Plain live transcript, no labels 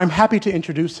I'm happy to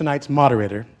introduce tonight's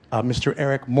moderator, Mr.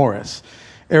 Eric Morris.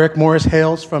 Eric Morris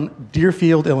hails from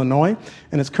Deerfield, Illinois,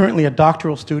 and is currently a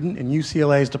doctoral student in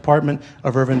UCLA's Department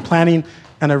of Urban Planning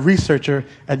and a researcher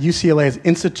at UCLA's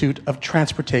Institute of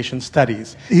Transportation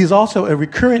Studies. He's also a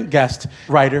recurrent guest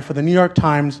writer for the New York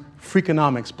Times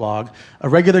Freakonomics blog, a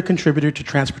regular contributor to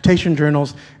transportation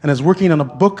journals, and is working on a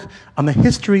book on the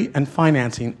history and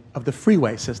financing of the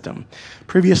freeway system.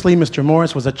 Previously, Mr.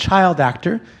 Morris was a child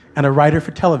actor and a writer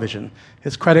for television.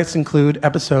 His credits include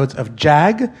episodes of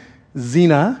Jag,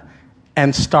 Xena,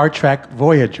 and Star Trek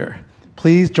Voyager.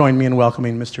 Please join me in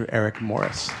welcoming Mr. Eric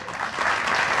Morris.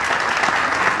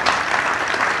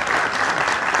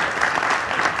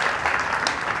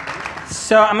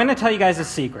 So I'm going to tell you guys a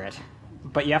secret,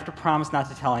 but you have to promise not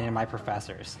to tell any of my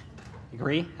professors.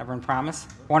 Agree? Everyone promise?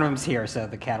 One of them's here, so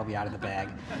the cat will be out of the bag.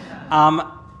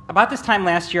 About this time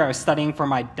last year, I was studying for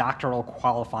my doctoral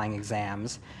qualifying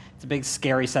exams. It's a big,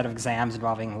 scary set of exams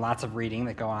involving lots of reading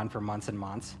that go on for months and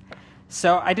months.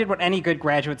 So I did what any good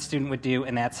graduate student would do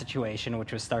in that situation,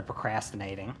 which was start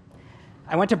procrastinating.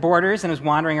 I went to Borders and was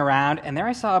wandering around, and there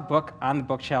I saw a book on the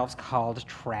bookshelves called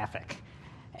Traffic.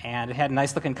 And it had a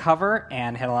nice-looking cover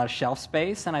and had a lot of shelf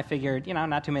space, and I figured,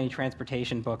 not too many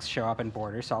transportation books show up in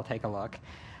Borders, so I'll take a look.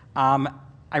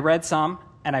 I read some,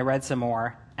 and I read some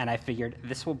more, and I figured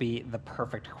this will be the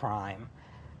perfect crime.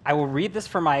 I will read this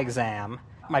for my exam.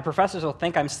 My professors will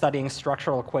think I'm studying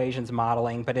structural equations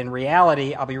modeling, but in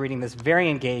reality, I'll be reading this very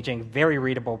engaging, very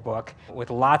readable book with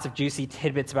lots of juicy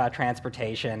tidbits about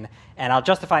transportation, and I'll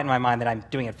justify it in my mind that I'm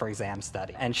doing it for exam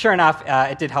study. And sure enough,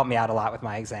 it did help me out a lot with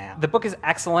my exam. The book is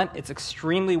excellent. It's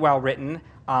extremely well written.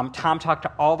 Tom talked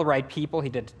to all the right people. He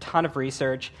did a ton of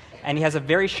research, and he has a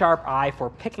very sharp eye for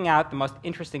picking out the most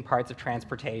interesting parts of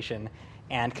transportation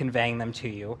and conveying them to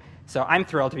you. So I'm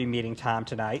thrilled to be meeting Tom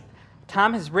tonight.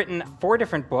 Tom has written 4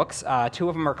 different books. 2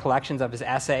 of them are collections of his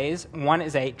essays. One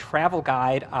is a travel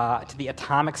guide to the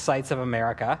atomic sites of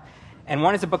America. And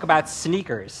one is a book about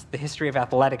sneakers, the history of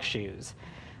athletic shoes.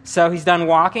 So he's done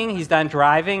walking, he's done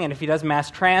driving, and if he does mass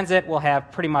transit, we'll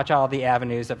have pretty much all the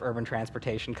avenues of urban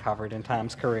transportation covered in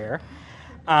Tom's career.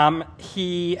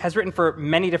 He has written for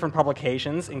many different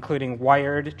publications, including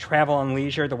Wired, Travel and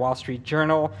Leisure, The Wall Street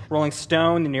Journal, Rolling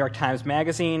Stone, the New York Times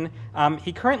Magazine.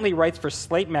 He currently writes for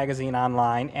Slate Magazine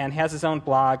online and has his own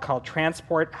blog called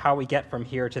Transport, How We Get From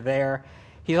Here to There.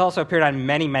 He's also appeared on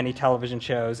many, many television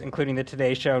shows, including The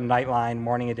Today Show, Nightline,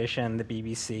 Morning Edition, the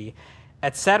BBC,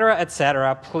 etc.,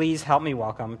 etc. Please help me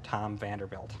welcome Tom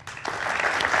Vanderbilt.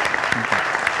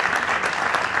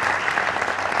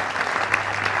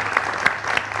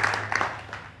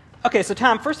 Okay, so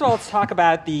Tom, first of all, let's talk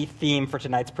about the theme for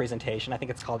tonight's presentation. I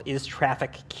think it's called Is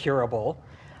Traffic Curable?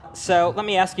 So let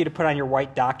me ask you to put on your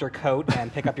white doctor coat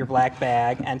and pick up your black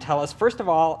bag and tell us, first of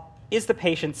all, is the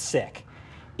patient sick?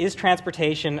 Is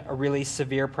transportation a really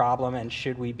severe problem, and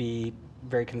should we be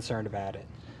very concerned about it?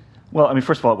 Well,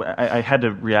 first of all, I had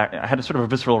to react. I had a sort of a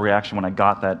visceral reaction when I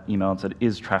got that email and said,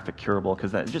 "Is traffic curable?"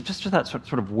 Because that just that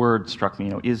sort of word struck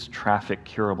me. Is traffic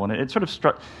curable? And it sort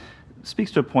of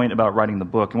speaks to a point about writing the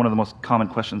book. And one of the most common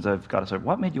questions I've got is,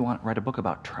 what made you want to write a book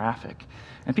about traffic?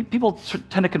 And people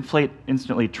tend to conflate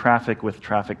instantly traffic with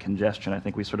traffic congestion. I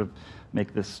think we sort of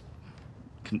make this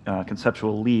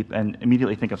conceptual leap and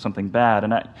immediately think of something bad.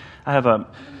 And I have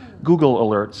Google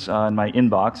alerts in my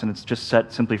inbox, and it's just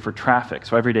set simply for traffic.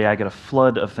 So every day I get a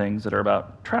flood of things that are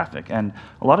about traffic. And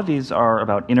a lot of these are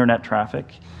about internet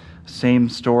traffic, same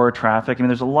store traffic.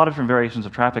 There's a lot of different variations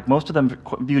of traffic, most of them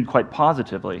viewed quite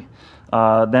positively.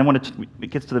 Then when it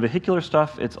gets to the vehicular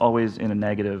stuff, it's always in a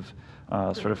negative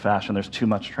sort of fashion. There's too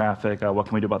much traffic. What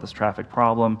can we do about this traffic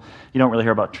problem? You don't really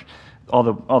hear about all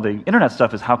the internet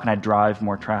stuff is how can I drive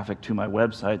more traffic to my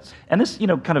websites? And this,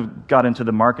 kind of got into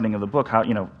the marketing of the book. How,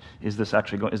 is this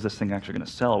thing actually going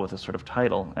to sell with this sort of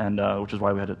title? And which is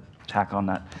why we had to tack on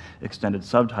that extended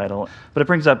subtitle. But it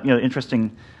brings up,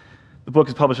 interesting. The book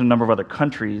is published in a number of other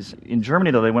countries. In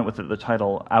Germany, though, they went with the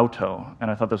title Auto,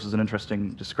 and I thought this was an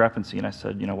interesting discrepancy. And I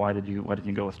said, why did you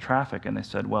go with traffic? And they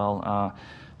said, well,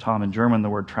 Tom, in German, the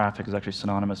word traffic is actually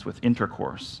synonymous with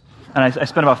intercourse. And I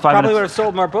spent about 5 minutes. Probably would have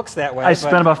sold more books that way. I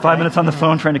spent about 5 minutes on the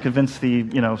phone trying to convince the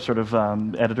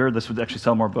editor this would actually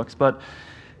sell more books. But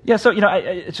yeah, so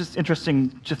it's just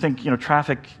interesting to think.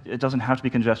 Traffic. It doesn't have to be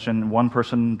congestion. One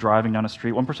person driving down a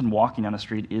street, one person walking down a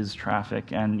street is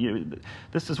traffic. And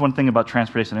this is one thing about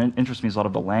transportation that interests me is a lot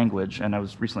of the language. And I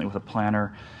was recently with a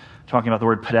planner talking about the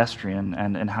word pedestrian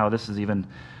and how this has even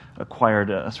acquired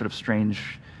a sort of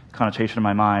strange connotation in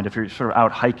my mind. If you're sort of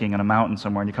out hiking on a mountain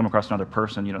somewhere and you come across another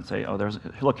person, you don't say, oh,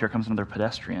 look, here comes another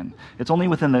pedestrian. It's only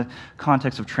within the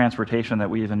context of transportation that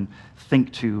we even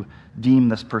think to deem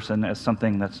this person as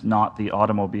something that's not the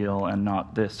automobile and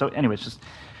not this. So anyway, it's just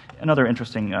another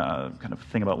interesting kind of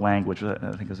thing about language that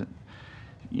I think is,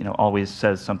 always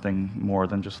says something more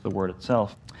than just the word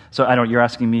itself. So you're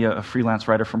asking me, a freelance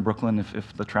writer from Brooklyn,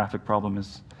 if the traffic problem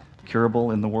is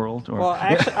curable in the world? Or? Well,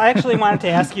 I actually wanted to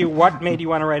ask you what made you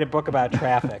want to write a book about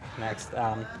traffic next.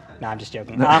 No, I'm just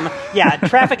joking.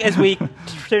 Traffic as we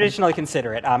traditionally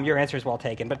consider it. Your answer is well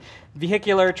taken. But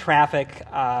vehicular traffic,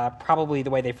 probably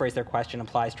the way they phrase their question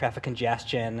implies traffic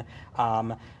congestion.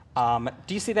 Do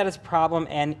you see that as a problem,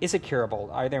 and is it curable?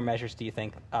 Are there measures, do you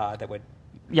think, that would...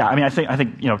 Yeah, I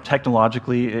think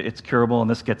technologically it's curable, and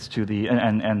this gets to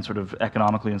and sort of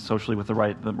economically and socially with the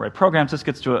right programs. This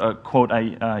gets to a quote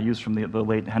I used from the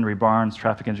late Henry Barnes,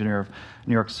 traffic engineer of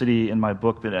New York City, in my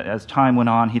book. That as time went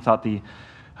on, he thought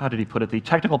how did he put it? The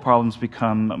technical problems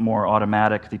become more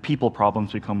automatic. The people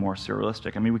problems become more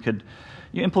serialistic.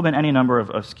 You implement any number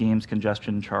of schemes,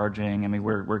 congestion charging.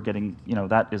 We're getting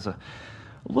that is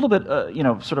a little bit,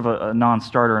 sort of a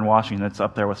non-starter in Washington. It's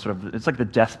up there with it's like the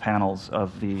death panels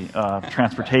of the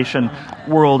transportation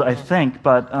world, I think.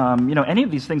 But, any of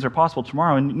these things are possible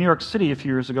tomorrow. In New York City, a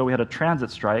few years ago, we had a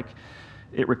transit strike.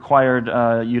 It required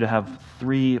you to have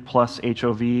 3+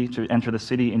 HOV to enter the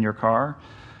city in your car.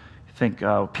 I think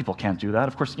people can't do that.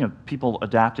 Of course, people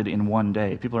adapted in one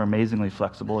day. People are amazingly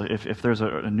flexible. If there's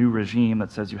a new regime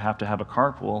that says you have to have a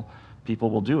carpool,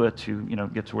 people will do it to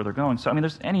get to where they're going. So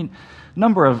there's any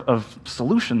number of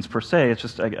solutions per se. It's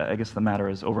just I guess the matter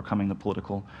is overcoming the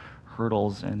political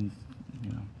hurdles and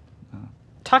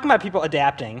Talking about people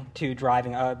adapting to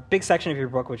driving, a big section of your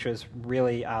book, which was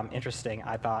really interesting,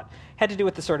 I thought, had to do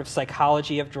with the sort of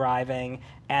psychology of driving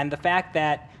and the fact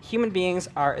that human beings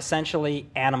are essentially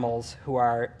animals who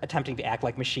are attempting to act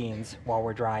like machines while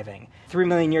we're driving. 3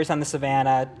 million years on the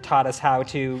savannah taught us how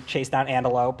to chase down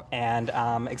antelope and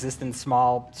exist in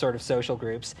small sort of social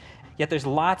groups. Yet there's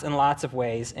lots and lots of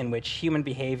ways in which human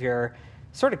behavior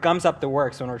sort of gums up the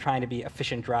works when we're trying to be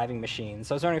efficient driving machines.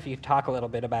 So I was wondering if you could talk a little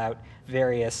bit about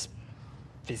various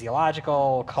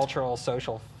physiological, cultural,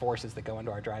 social forces that go into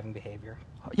our driving behavior.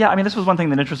 Yeah, this was one thing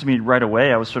that interested me right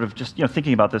away. I was sort of just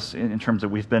thinking about this in terms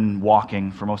of we've been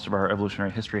walking for most of our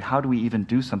evolutionary history. How do we even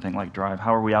do something like drive?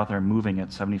 How are we out there moving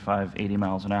at 75, 80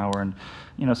 miles an hour? And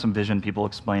some vision people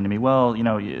explain to me, well,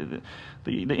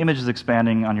 the image is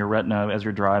expanding on your retina as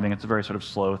you're driving. It's a very sort of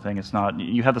slow thing. It's not,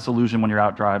 you have this illusion when you're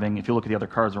out driving. If you look at the other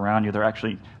cars around you,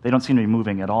 they don't seem to be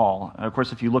moving at all. Of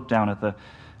course, if you look down at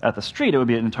the street, it would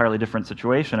be an entirely different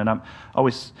situation. And I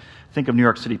always think of New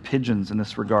York City pigeons in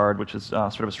this regard, which is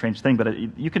sort of a strange thing, but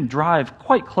you can drive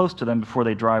quite close to them before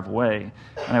they drive away.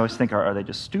 And I always think, are they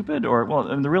just stupid? Or,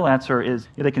 the real answer is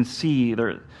they can see,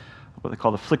 what they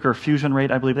call the flicker fusion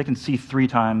rate, I believe. They can see 3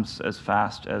 times as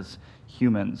fast as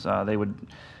humans. They would,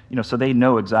 so they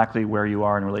know exactly where you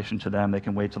are in relation to them. They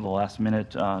can wait till the last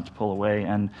minute to pull away.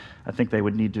 And I think they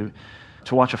would need to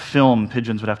watch a film,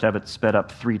 pigeons would have to have it sped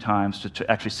up 3 times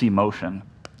to actually see motion.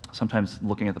 Sometimes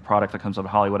looking at the product that comes out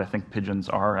of Hollywood, I think pigeons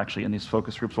are actually in these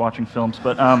focus groups watching films.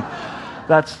 But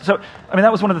that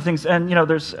was one of the things. And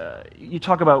there's you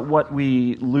talk about what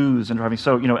we lose in driving.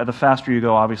 So the faster you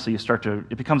go, obviously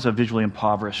it becomes a visually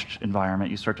impoverished environment.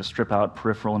 You start to strip out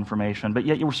peripheral information, but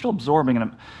yet you were still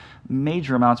absorbing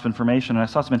major amounts of information. And I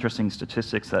saw some interesting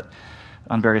statistics that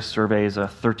on various surveys,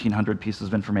 1,300 pieces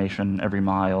of information every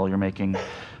mile. You're making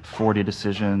 40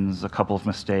 decisions, a couple of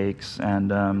mistakes,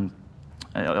 and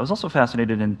I was also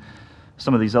fascinated in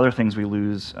some of these other things we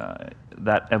lose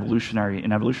that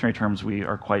in evolutionary terms we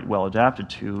are quite well adapted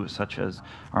to, such as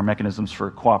our mechanisms for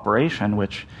cooperation,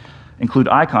 which include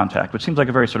eye contact, which seems like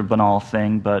a very sort of banal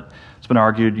thing, but it's been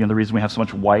argued the reason we have so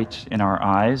much white in our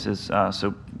eyes is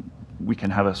so we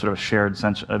can have a sort of shared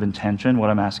sense of intention. What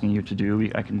I'm asking you to do,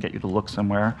 I can get you to look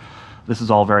somewhere. This is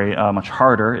all very much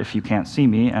harder if you can't see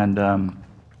me. And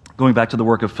going back to the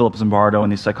work of Philip Zimbardo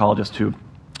and these psychologists who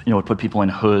would put people in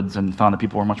hoods and found that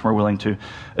people were much more willing to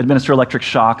administer electric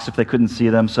shocks if they couldn't see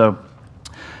them. So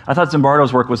I thought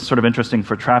Zimbardo's work was sort of interesting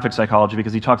for traffic psychology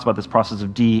because he talks about this process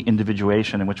of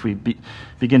de-individuation in which we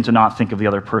begin to not think of the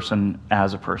other person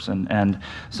as a person. And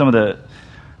some of the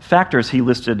factors he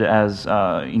listed as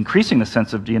increasing the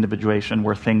sense of de-individuation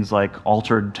were things like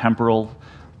altered temporal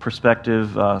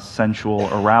perspective, sensual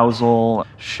arousal,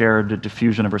 shared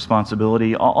diffusion of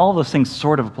responsibility. All those things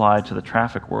sort of apply to the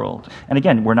traffic world. And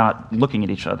again, we're not looking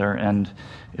at each other. And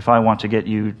if I want to get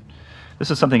you this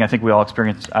is something I think we all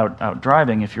experience out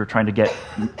driving. If you're trying to get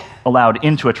allowed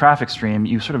into a traffic stream,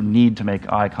 you sort of need to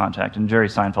make eye contact. And Jerry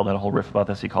Seinfeld had a whole riff about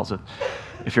this. He calls it,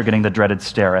 if you're getting the dreaded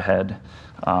stare ahead,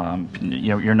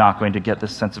 you're not going to get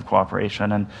this sense of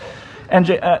cooperation. And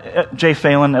Jay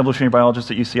Phelan, evolutionary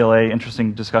biologist at UCLA,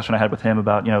 interesting discussion I had with him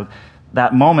about,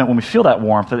 that moment when we feel that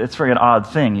warmth. It's very an odd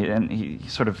thing, and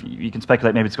you can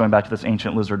speculate maybe it's going back to this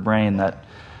ancient lizard brain that,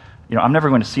 I'm never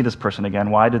going to see this person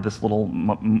again. Why did this little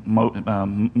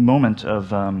moment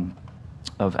of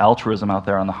altruism out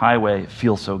there on the highway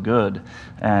feel so good?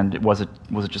 And was it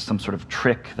just some sort of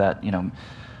trick that,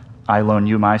 I loan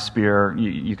you my spear,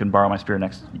 you can borrow my spear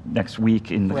next week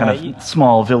in the kind of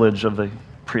small village of the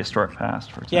prehistoric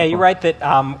past, for example. Yeah, you're right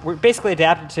that we're basically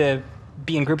adapted to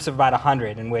be in groups of about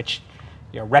 100, in which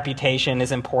reputation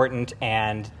is important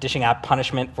and dishing out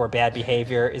punishment for bad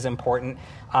behavior is important.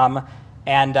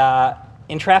 And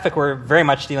in traffic, we're very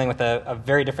much dealing with a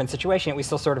very different situation, yet we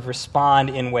still sort of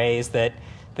respond in ways that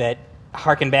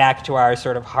harken back to our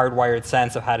sort of hardwired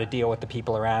sense of how to deal with the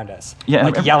people around us. Yeah,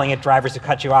 like yelling at drivers who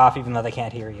cut you off even though they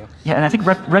can't hear you. Yeah, and I think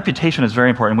reputation is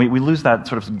very important. We lose that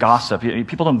sort of gossip.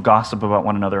 People don't gossip about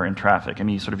one another in traffic. I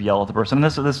mean, you sort of yell at the person.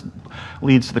 And this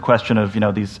leads to the question of,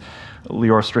 these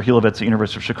Lior Strahilovitz at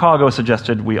University of Chicago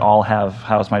suggested we all have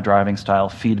 "How's my driving style"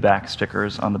 feedback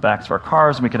stickers on the backs of our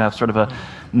cars, and we could have sort of a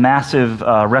massive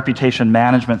reputation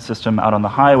management system out on the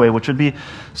highway, which would be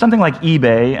something like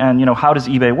eBay. And how does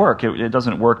eBay work? It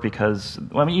doesn't work because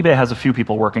eBay has a few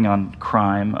people working on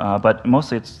crime, but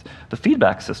mostly it's the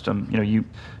feedback system. You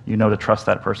know to trust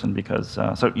that person because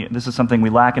this is something we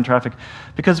lack in traffic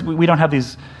because we don't have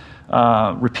these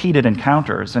repeated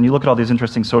encounters. And you look at all these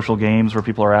interesting social games where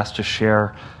people are asked to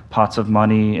share pots of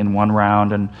money in one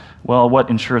round, and what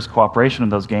ensures cooperation in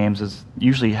those games is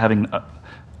usually having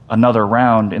another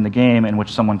round in the game in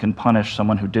which someone can punish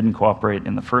someone who didn't cooperate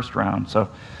in the first round. So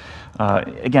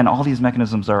again, all these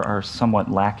mechanisms are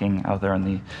somewhat lacking out there in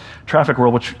the traffic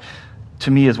world, which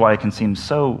to me is why it can seem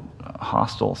so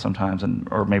hostile sometimes,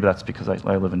 or maybe that's because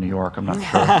I live in New York, I'm not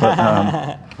sure.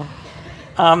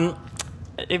 But,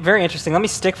 very interesting. Let me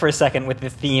stick for a second with the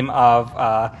theme of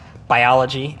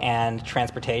biology and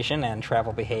transportation and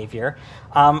travel behavior.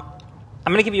 I'm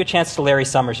going to give you a chance to Larry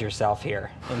Summers yourself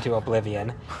here into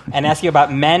oblivion and ask you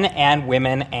about men and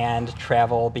women and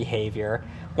travel behavior.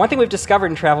 One thing we've discovered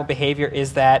in travel behavior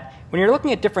is that when you're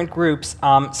looking at different groups,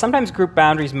 sometimes group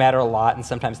boundaries matter a lot and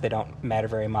sometimes they don't matter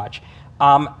very much.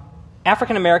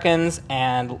 African Americans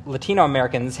and Latino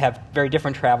Americans have very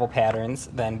different travel patterns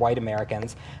than white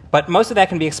Americans, but most of that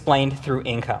can be explained through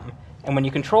income. And when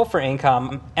you control for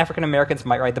income, African Americans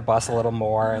might ride the bus a little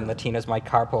more and Latinos might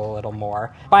carpool a little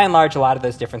more. By and large, a lot of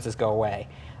those differences go away.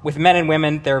 With men and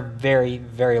women, there are very,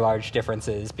 very large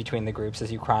differences between the groups,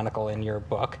 as you chronicle in your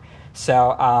book.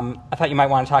 So I thought you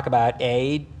might want to talk about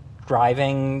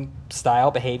driving style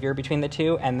behavior between the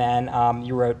two, and then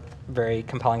you wrote very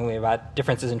compellingly about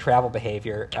differences in travel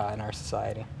behavior in our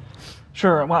society.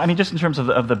 Sure. Well, I mean, just in terms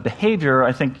of the behavior,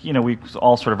 I think we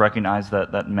all sort of recognize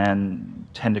that men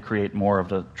tend to create more of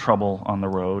the trouble on the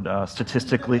road,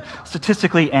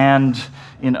 statistically and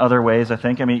in other ways. I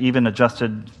think. I mean, even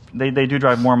adjusted, they do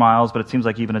drive more miles, but it seems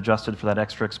like even adjusted for that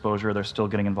extra exposure, they're still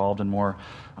getting involved in more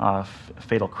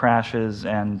fatal crashes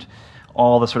and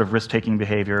all the sort of risk-taking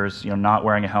behaviors. Not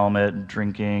wearing a helmet,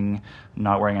 drinking,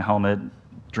 not wearing a helmet,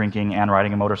 drinking and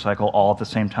riding a motorcycle all at the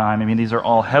same time. I mean, these are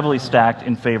all heavily stacked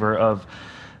in favor of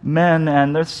men,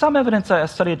 and there's some evidence. A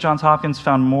study at Johns Hopkins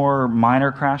found more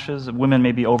minor crashes. Women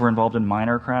may be over-involved in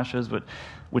minor crashes, but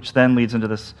which then leads into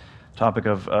this topic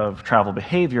of travel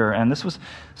behavior. And this was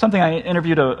something I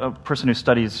interviewed a person who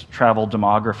studies travel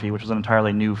demography, which was an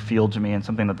entirely new field to me and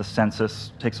something that the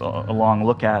census takes a long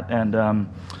look at. And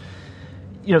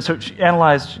so she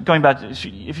analyzed, going back,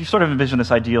 if you sort of envision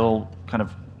this ideal kind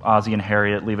of Ozzie and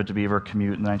Harriet Leave It to Beaver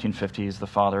commute in the 1950s. The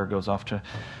father goes off to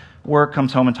work,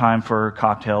 comes home in time for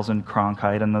cocktails and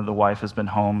Cronkite, and the wife has been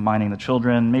home minding the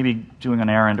children, maybe doing an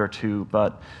errand or two,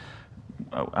 but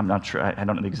I'm not sure. I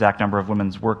don't know the exact number of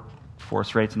women's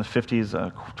workforce rates in the 50s,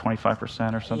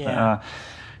 25% or something. Yeah.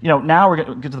 Now we're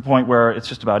getting to the point where it's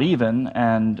just about even,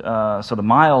 and so the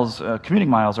miles,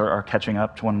 commuting miles are catching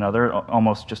up to one another,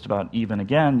 almost just about even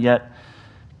again, yet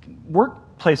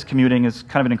workplace commuting is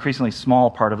kind of an increasingly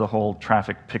small part of the whole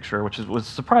traffic picture, which was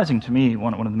surprising to me,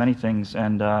 one of the many things,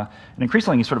 and an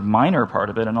increasingly sort of minor part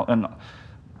of it, and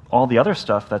all the other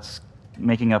stuff that's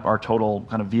making up our total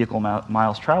kind of vehicle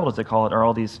miles traveled, as they call it, are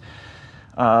all these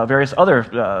various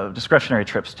other discretionary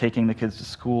trips, taking the kids to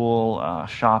school,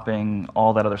 shopping,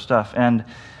 all that other stuff. And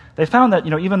they found that,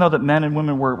 even though that men and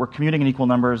women were commuting in equal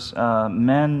numbers,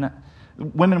 men,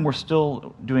 women were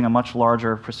still doing a much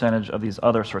larger percentage of these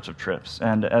other sorts of trips.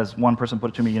 And as one person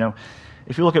put it to me,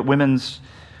 if you look at women's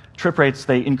trip rates,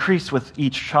 they increase with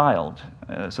each child.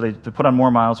 So they put on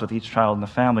more miles with each child in the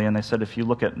family, and they said if you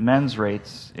look at men's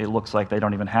rates, it looks like they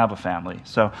don't even have a family.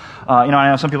 So, I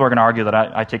know some people are going to argue that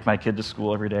I take my kid to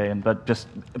school every day, but just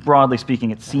broadly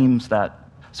speaking, it seems that.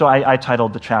 So I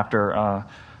titled the chapter,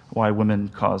 Why Women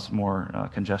Cause More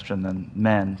Congestion Than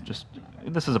Men.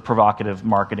 This is a provocative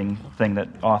marketing thing that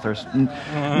authors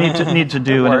need to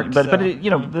do.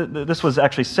 This was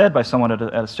actually said by someone at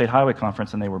a state highway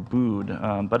conference, and they were booed.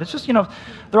 But it's just,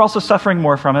 they're also suffering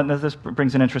more from it. And this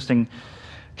brings in interesting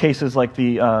cases like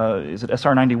the is it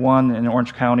SR 91 in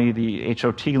Orange County, the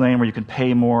HOT lane, where you can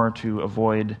pay more to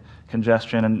avoid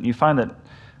congestion, and you find that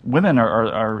women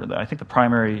are I think the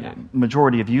primary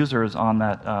majority of users on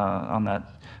that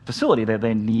facility.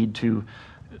 They need to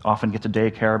often get to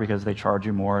daycare because they charge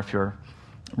you more if you're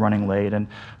running late. And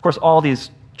of course, all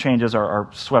these changes are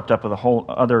swept up with a whole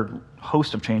other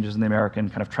host of changes in the American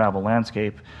kind of travel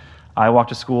landscape. I walked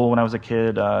to school when I was a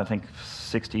kid. I think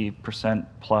 60%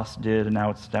 plus did, and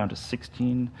now it's down to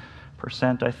 16%,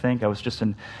 I think. I was just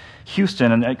in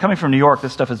Houston, and coming from New York,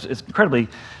 this stuff is incredibly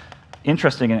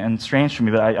interesting and strange for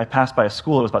me, but I passed by a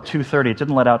school. It was about 2:30. It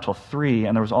didn't let out till 3,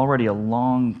 and there was already a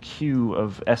long queue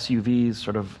of SUVs,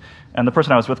 sort of. And the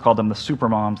person I was with called them the super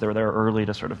moms. They were there early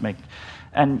to sort of make.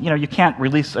 And you can't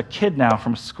release a kid now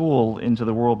from school into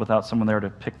the world without someone there to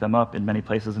pick them up in many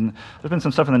places. And there's been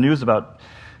some stuff in the news about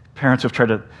parents who've tried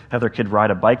to have their kid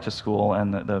ride a bike to school,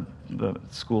 and the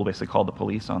school basically called the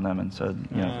police on them and said,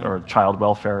 or a child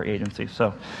welfare agency.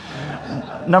 So,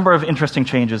 a number of interesting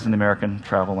changes in the American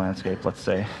travel landscape, let's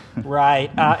say. Right.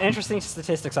 Interesting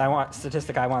statistic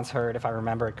I once heard, if I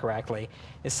remember it correctly,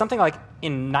 is something like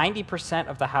in 90%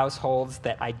 of the households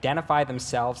that identify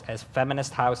themselves as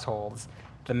feminist households,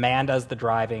 the man does the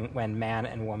driving when man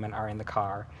and woman are in the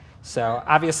car. So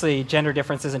obviously, gender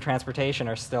differences in transportation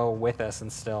are still with us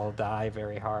and still die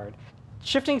very hard.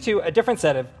 Shifting to a different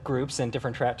set of groups and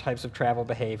different types of travel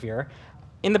behavior,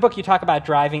 in the book you talk about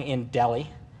driving in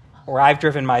Delhi, where I've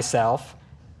driven myself.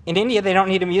 In India, they don't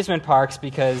need amusement parks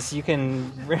because you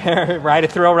can ride a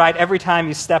thrill ride every time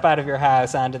you step out of your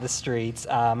house onto the streets.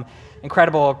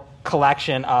 Incredible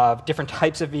collection of different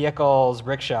types of vehicles,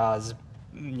 rickshaws,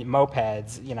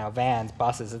 mopeds, vans,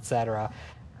 buses, etc.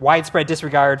 Widespread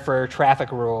disregard for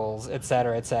traffic rules, et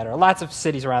cetera, et cetera. Lots of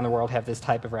cities around the world have this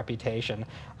type of reputation.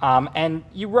 And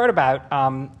you wrote about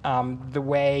the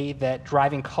way that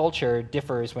driving culture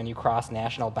differs when you cross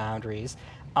national boundaries.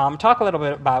 Talk a little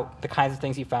bit about the kinds of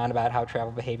things you found about how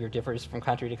travel behavior differs from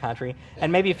country to country,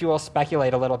 and maybe if you will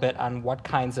speculate a little bit on what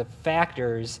kinds of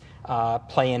factors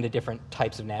play into different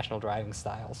types of national driving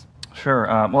styles. Sure.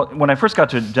 Well, when I first got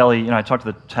to Delhi, I talked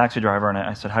to the taxi driver and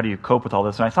I said, "How do you cope with all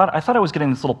this?" And I thought I was getting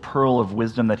this little pearl of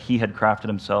wisdom that he had crafted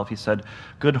himself. He said,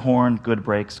 "Good horn, good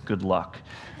brakes, good luck."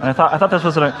 And I thought this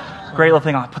was a great little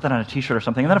thing. I'll put that on a T-shirt or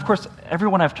something. And then, of course,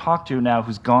 everyone I've talked to now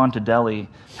who's gone to Delhi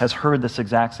has heard this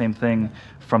exact same thing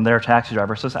from their taxi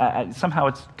driver. So somehow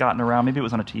it's gotten around. Maybe it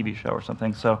was on a TV show or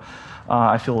something. So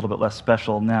I feel a little bit less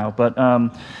special now. But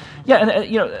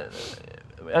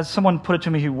as someone put it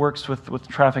to me who works with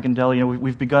traffic in Delhi,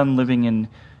 we've begun living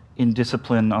in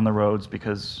discipline on the roads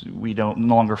because we no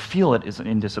longer feel it is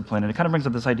indiscipline. And it kind of brings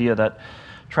up this idea that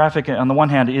traffic, on the one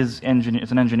hand, it's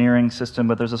an engineering system,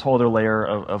 but there's this whole other layer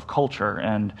of culture.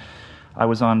 And I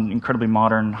was on incredibly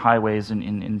modern highways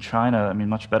in China,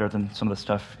 much better than some of the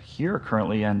stuff here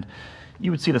currently. And you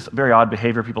would see this very odd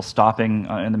behavior, people stopping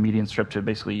in the median strip to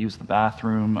basically use the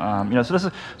bathroom. So this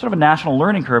is sort of a national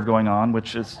learning curve going on,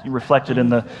 which is reflected in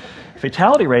the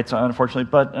fatality rates, unfortunately.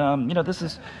 But, this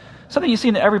is something you see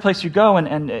in every place you go.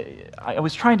 And I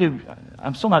was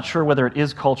I'm still not sure whether it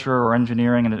is culture or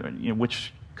engineering and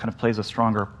which kind of plays a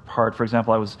stronger part. For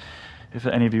example, if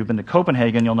any of you have been to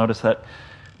Copenhagen, you'll notice that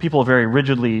people very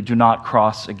rigidly do not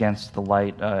cross against the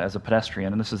light as a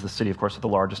pedestrian. And this is the city, of course, of the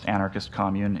largest anarchist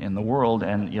commune in the world.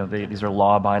 And these are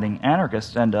law-abiding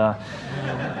anarchists. And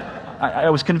I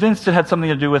was convinced it had something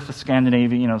to do with the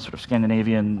Scandinavian, sort of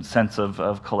Scandinavian sense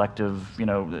of collective,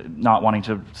 not wanting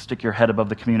to stick your head above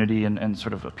the community and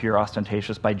sort of appear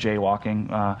ostentatious by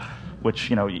jaywalking,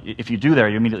 which, if you do there,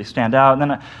 you immediately stand out. And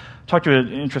then I talked to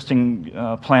an interesting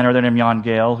planner there named Jan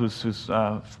Gale, who's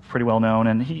pretty well known,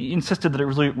 and he insisted that it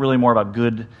was really more about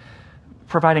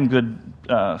providing good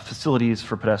facilities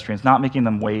for pedestrians, not making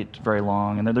them wait very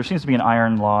long. And there seems to be an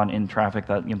iron law in traffic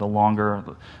that the longer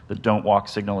the don't walk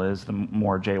signal is, the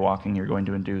more jaywalking you're going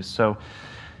to induce. So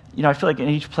I feel like in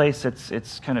each place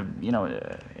it's kind of,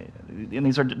 and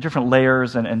these are different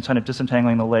layers and kind of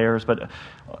disentangling the layers, but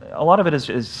a lot of it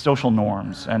is social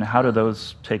norms, and how do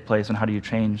those take place, and how do you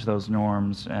change those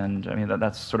norms? And I mean,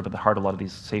 that's sort of at the heart of a lot of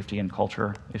these safety and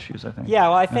culture issues, I think. Yeah,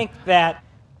 well, I think that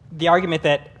the argument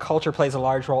that culture plays a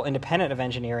large role independent of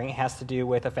engineering has to do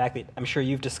with the fact that I'm sure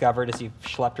you've discovered as you've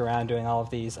schlepped around doing all of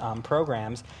these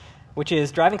programs, which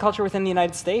is driving culture within the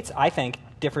United States, I think,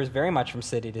 differs very much from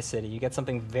city to city. You get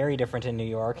something very different in New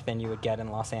York than you would get in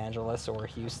Los Angeles or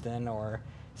Houston or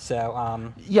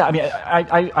so. Yeah, I mean,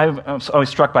 I'm always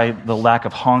struck by the lack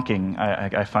of honking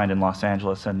I find in Los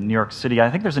Angeles and New York City. I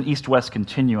think there's an east-west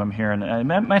continuum here, and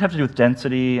it might have to do with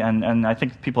density, and I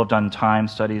think people have done time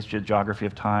studies, geography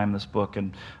of time, this book,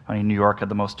 and I mean, New York had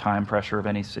the most time pressure of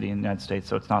any city in the United States,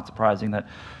 so it's not surprising that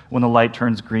when the light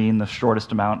turns green, the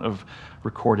shortest amount of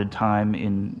recorded time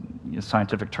in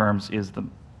scientific terms is the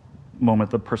moment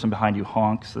the person behind you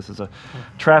honks. This is a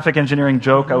traffic engineering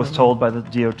joke I was told by the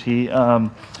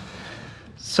DOT.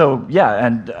 So yeah,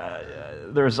 and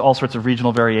there's all sorts of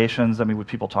regional variations. I mean, when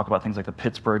people talk about things like the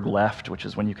Pittsburgh left, which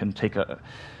is when you can take the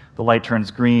light turns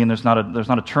green, there's not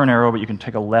a turn arrow, but you can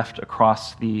take a left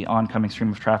across the oncoming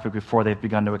stream of traffic before they've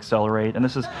begun to accelerate. And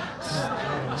this is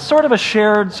sort of a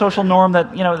shared social norm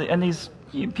that, and these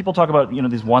people talk about,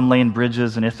 these one-lane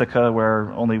bridges in Ithaca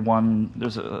where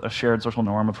there's a shared social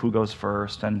norm of who goes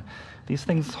first, and these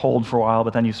things hold for a while,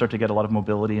 but then you start to get a lot of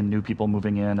mobility and new people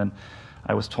moving in, and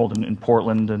I was told in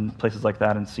Portland and places like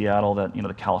that in Seattle that,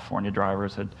 the California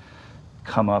drivers had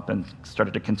come up and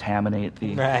started to contaminate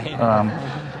the...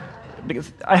 Right.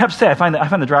 Because I have to say, I find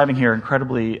the driving here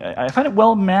incredibly. I find it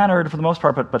well mannered for the most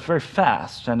part, but very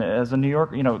fast. And as a New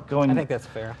Yorker, I think that's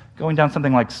fair. Going down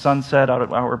something like Sunset out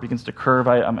where it begins to curve,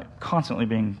 I'm constantly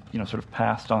being sort of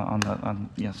passed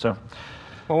So.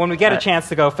 Well, when we get a chance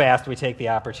to go fast, we take the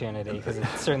opportunity because it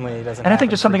certainly doesn't. And I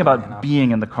think just something about enough. Being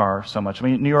in the car so much. I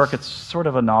mean, New York, it's sort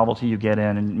of a novelty. You get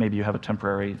in, and maybe you have a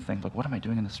temporary thing like, what am I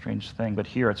doing in this strange thing? But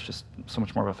here, it's just so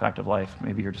much more of a fact of life.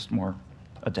 Maybe you're just more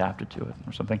adapted to it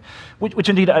or something. Which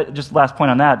indeed, just last point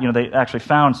on that, they actually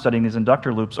found, studying these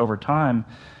inductor loops over time,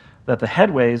 that the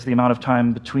headways, the amount of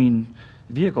time between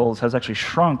vehicles, has actually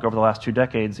shrunk over the last 2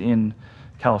 decades in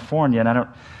California. And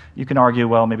you can argue,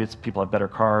 well, maybe it's people have better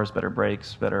cars, better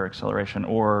brakes, better acceleration,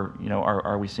 or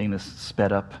are we seeing this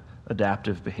sped up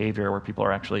adaptive behavior where people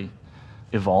are actually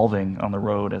evolving on the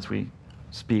road as we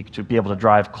speak to be able to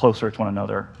drive closer to one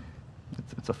another?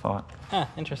 It's a thought.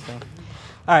 Interesting.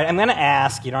 All right, I'm going to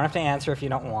ask, you don't have to answer if you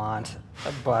don't want,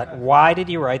 but why did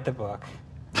you write the book?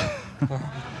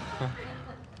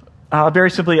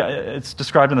 Very simply, it's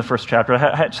described in the first chapter.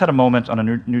 I just had a moment on a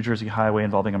New Jersey highway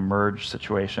involving a merge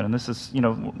situation, and this is,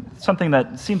 something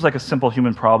that seems like a simple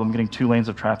human problem, getting 2 lanes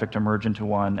of traffic to merge into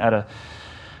one.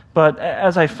 But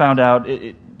as I found out,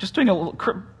 just doing a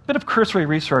bit of cursory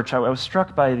research, I was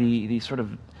struck by the sort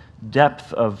of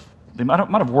depth of the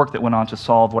amount of work that went on to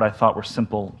solve what I thought were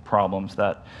simple problems.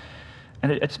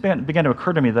 And it began to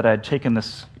occur to me that I had taken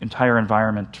this entire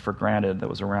environment for granted that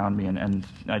was around me, and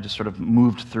I just sort of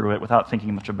moved through it without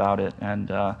thinking much about it. And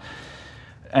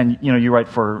you write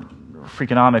for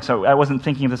Freakonomics. I wasn't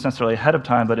thinking of this necessarily ahead of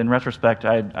time, but in retrospect,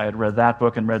 I had read that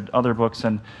book and read other books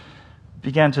and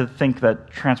began to think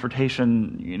that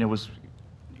transportation, was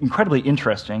incredibly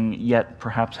interesting, yet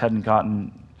perhaps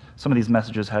some of these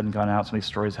messages hadn't gone out, some of these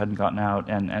stories hadn't gotten out,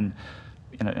 and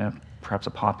in a perhaps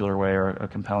a popular way or a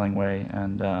compelling way.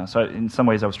 And so in some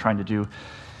ways I was trying to do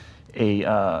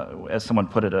as someone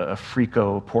put it, a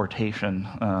Freako-portation,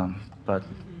 but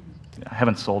I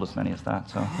haven't sold as many as that.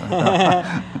 So.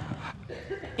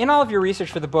 In all of your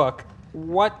research for the book,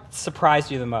 what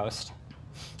surprised you the most?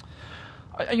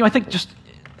 I think just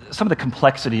some of the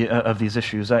complexity of these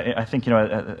issues. I think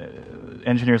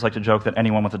engineers like to joke that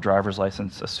anyone with a driver's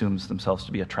license assumes themselves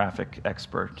to be a traffic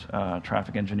expert,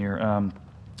 traffic engineer.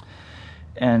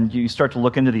 And you start to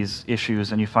look into these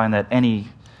issues, and you find that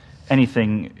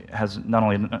anything has not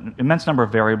only an immense number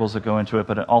of variables that go into it,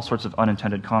 but all sorts of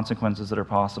unintended consequences that are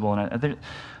possible. And I think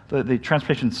the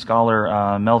transportation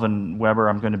scholar Melvin Weber,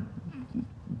 I'm going to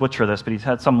butcher this, but he's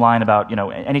had some line about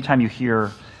anytime you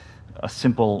hear a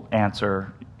simple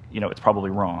answer, it's probably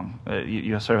wrong.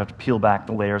 You sort of have to peel back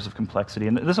the layers of complexity.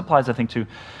 And this applies, I think, to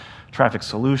traffic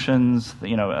solutions,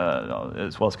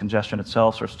 as well as congestion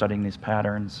itself, sort of studying these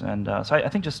patterns. And so I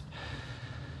think just,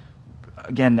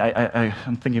 again,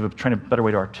 I'm thinking of trying a better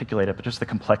way to articulate it, but just the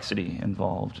complexity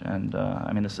involved. And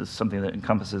this is something that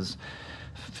encompasses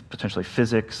potentially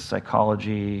physics,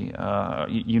 psychology,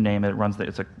 you name it.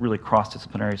 It's a really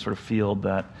cross-disciplinary sort of field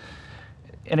that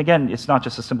And again, it's not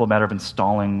just a simple matter of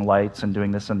installing lights and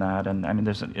doing this and that. And I mean,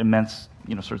 there's an immense,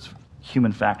 sorts of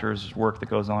human factors work that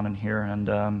goes on in here. And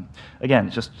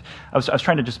again, I was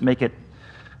trying to just make it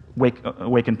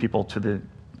awaken people to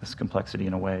this complexity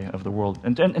in a way of the world,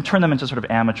 and turn them into sort of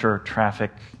amateur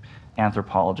traffic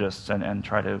anthropologists, and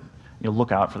try to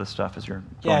look out for this stuff as you're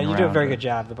going around. Yeah, you do a very good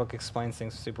job. The book explains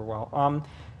things super well.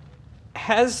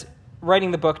 Has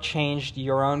writing the book changed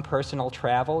your own personal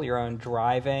travel, your own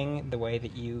driving, the way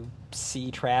that you see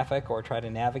traffic or try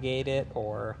to navigate it,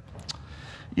 or?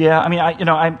 Yeah, I mean,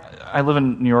 I live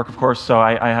in New York, of course, so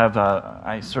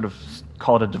I sort of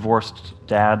call it a divorced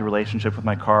dad relationship with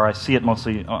my car. I see it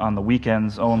mostly on the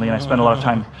weekends only, and I spend a lot of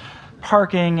time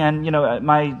parking. And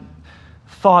my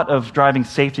thought of driving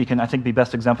safety can, I think, be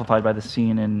best exemplified by the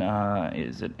scene in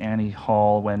is it Annie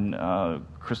Hall, when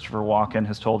Christopher Walken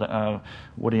has told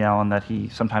Woody Allen that he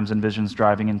sometimes envisions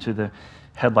driving into the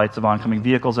headlights of oncoming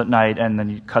vehicles at night, and then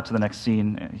you cut to the next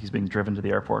scene, he's being driven to the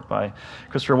airport by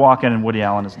Christopher Walken, and Woody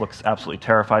Allen looks absolutely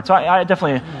terrified. So I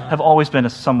definitely have always been a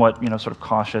somewhat, sort of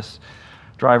cautious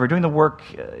driver. Doing the work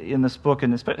in this book,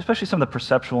 and especially some of the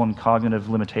perceptual and cognitive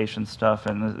limitation stuff,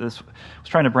 and this was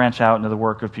trying to branch out into the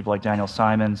work of people like Daniel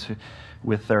Simons,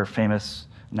 with their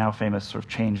now famous sort of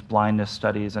change blindness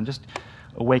studies, and just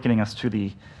awakening us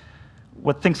to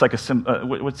what seems like a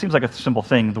simple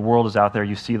thing. The world is out there.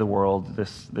 You see the world.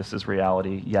 This is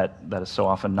reality. Yet that is so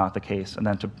often not the case. And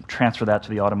then to transfer that to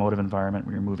the automotive environment,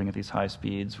 where you're moving at these high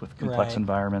speeds with complex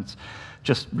environments,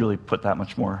 just really put that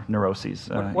much more neuroses.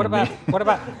 What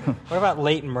about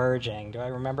late merging? Do I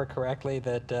remember correctly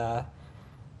that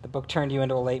the book turned you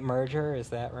into a late merger? Is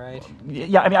that right?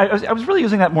 Yeah, I mean, I was really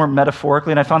using that more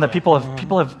metaphorically, and I found that people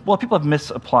have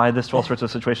misapplied this to all sorts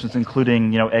of situations,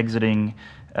 including exiting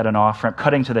at an off-ramp,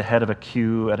 cutting to the head of a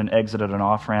queue at an exit at an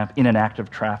off-ramp in an active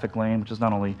traffic lane, which is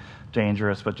not only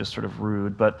dangerous but just sort of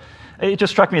rude. But it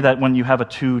just struck me that when you have a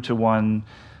 2-to-1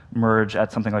 merge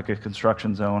at something like a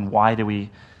construction zone, why do we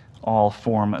all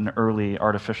form an early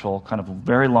artificial kind of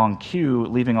very long queue,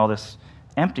 leaving all this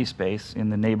empty space in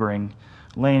the neighboring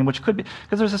lane, which could be,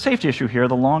 because there's a safety issue here.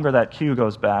 The longer that queue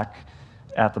goes back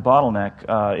at the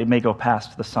bottleneck, it may go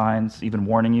past the signs even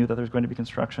warning you that there's going to be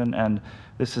construction, and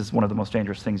this is one of the most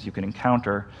dangerous things you can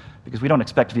encounter, because we don't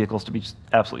expect vehicles to be just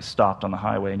absolutely stopped on the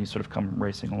highway and you sort of come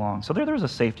racing along. So there's a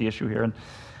safety issue here, and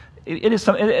it's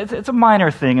a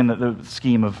minor thing in the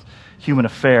scheme of human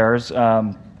affairs,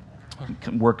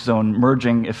 work zone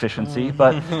merging efficiency,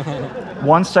 but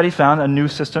one study found a new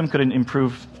system could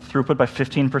improve throughput by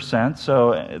 15%.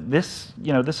 So this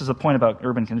is a point about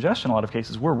urban congestion. In a lot of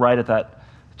cases, we're right at that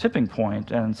tipping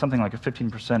point, and something like a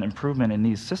 15% improvement in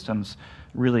these systems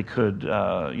really could,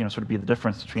 sort of be the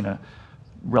difference between a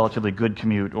relatively good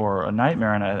commute or a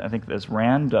nightmare. And I think, as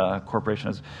Rand Corporation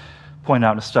has pointed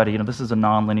out in a study, this is a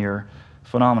nonlinear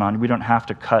phenomenon. We don't have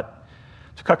to cut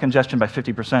congestion by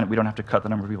 50%. We don't have to cut the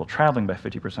number of people traveling by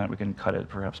 50%. We can cut it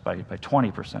perhaps by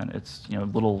 20%. It's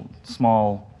little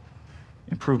small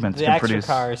improvements the can extra produce.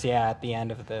 Cars, at the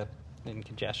end of in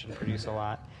congestion produce a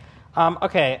lot.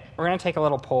 Okay, we're going to take a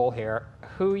little poll here.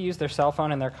 Who used their cell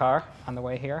phone in their car on the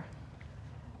way here?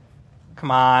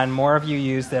 Come on, more of you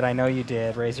used it. I know you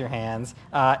did. Raise your hands.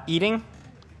 Eating?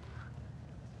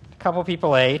 A couple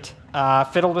people ate.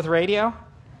 Fiddled with radio?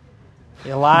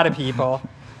 A lot of people.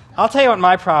 I'll tell you what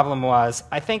my problem was.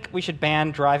 I think we should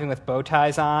ban driving with bow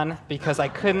ties on, because I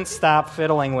couldn't stop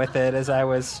fiddling with it as I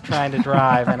was trying to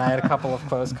drive, and I had a couple of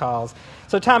close calls.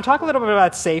 So, Tom, talk a little bit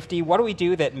about safety. What do we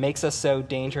do that makes us so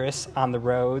dangerous on the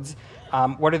roads?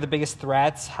 What are the biggest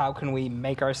threats? How can we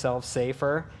make ourselves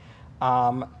safer?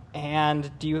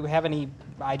 And do you have any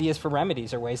ideas for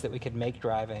remedies or ways that we could make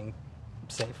driving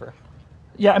safer?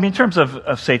 Yeah, I mean, in terms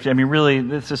of safety, I mean, really,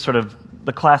 this is sort of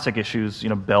the classic issues,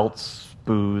 belts,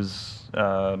 booze.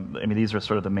 I mean, these are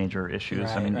sort of the major issues.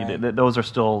 Right, I mean, right. Those are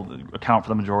still account for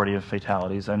the majority of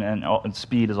fatalities, and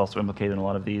speed is also implicated in a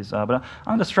lot of these. But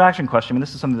on the distraction question, I mean,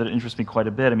 this is something that interests me quite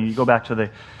a bit. I mean, you go back to the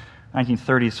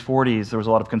 1930s, 40s, there was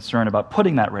a lot of concern about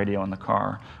putting that radio in the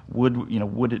car.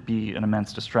 Would it be an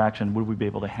immense distraction? Would we be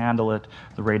able to handle it?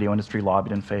 The radio industry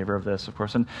lobbied in favor of this, of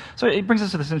course. And so it brings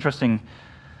us to this interesting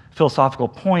philosophical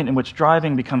point in which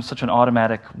driving becomes such an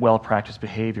automatic, well-practiced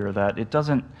behavior that it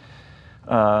doesn't.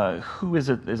 Who is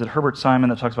it? Is it Herbert Simon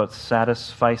that talks about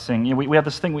satisficing? We have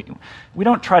this thing. We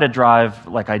don't try to drive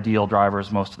like ideal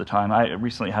drivers most of the time. I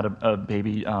recently had a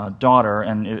baby daughter,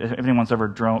 and if anyone's ever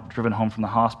driven home from the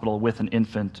hospital with an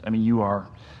infant, I mean, you are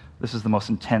this is the most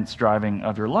intense driving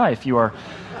of your life. You are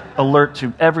alert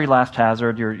to every last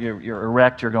hazard. You're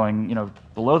erect. You're going,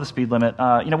 below the speed limit.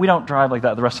 We don't drive like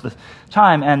that the rest of the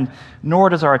time, and nor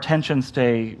does our attention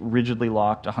stay rigidly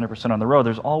locked 100% on the road.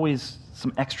 There's always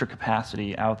some extra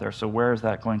capacity out there. So where is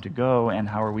that going to go, and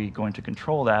how are we going to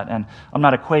control that? And I'm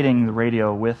not equating the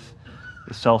radio with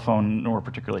the cell phone, nor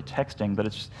particularly texting, but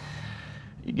it's just,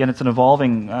 again, it's an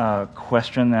evolving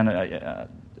question, and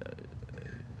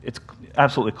it's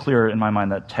absolutely clear in my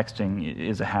mind that texting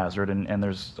is a hazard, and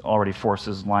there's already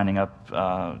forces lining up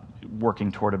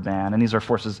working toward a ban. And these are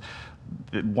forces,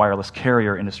 the wireless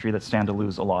carrier industry, that stand to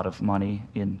lose a lot of money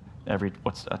in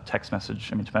what's a text message.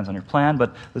 I mean, it depends on your plan,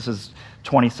 but this is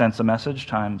 20 cents a message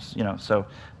times, so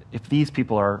if these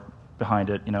people are behind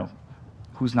it,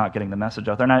 who's not getting the message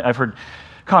out there? And I've heard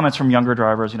comments from younger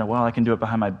drivers, well, I can do it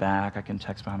behind my back, I can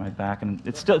text behind my back, and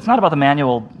it's not about the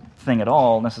manual thing at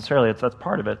all necessarily. That's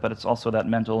part of it, but it's also that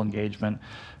mental engagement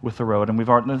with the road. And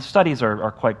the studies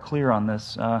are quite clear on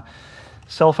this.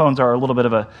 Cell phones are a little bit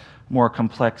of a more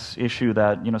complex issue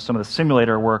that, some of the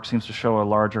simulator work seems to show a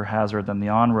larger hazard than the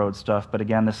on-road stuff. But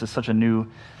again, this is such a new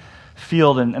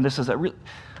field, and this is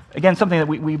again, something that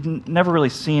we've never really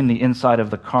seen the inside of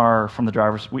the car from the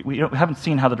driver's. We haven't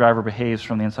seen how the driver behaves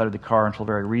from the inside of the car until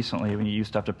very recently. When you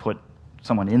used to have to put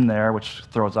someone in there, which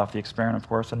throws off the experiment, of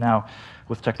course. And now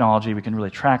with technology, we can really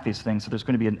track these things. So there's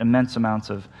going to be an immense amounts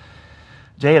of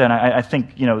data. And I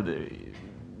think,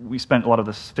 we spent a lot of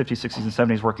the 50s, 60s, and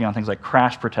 70s working on things like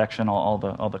crash protection, all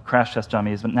the crash test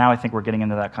dummies. But now I think we're getting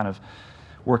into that kind of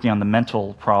working on the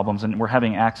mental problems, and we're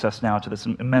having access now to this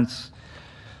immense,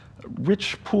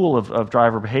 rich pool of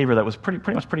driver behavior that was pretty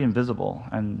much invisible,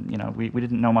 and we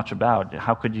didn't know much about.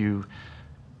 How could you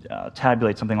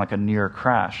tabulate something like a near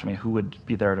crash? I mean, who would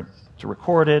be there to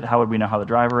record it? How would we know how the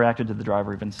driver reacted? Did the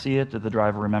driver even see it? Did the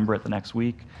driver remember it the next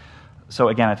week? So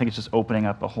again, I think it's just opening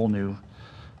up a whole new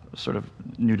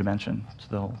dimension to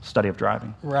the whole study of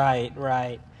driving. Right.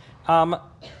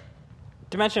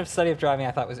 Dimension of study of driving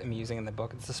I thought was amusing in the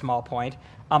book. It's a small point.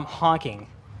 Honking.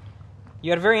 You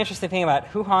had a very interesting thing about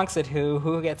who honks at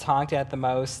who gets honked at the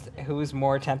most, who's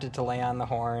more tempted to lay on the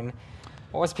horn.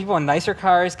 What was people in nicer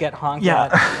cars get honked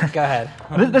at? Go ahead.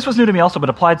 This was new to me also, but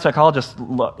applied psychologists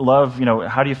love,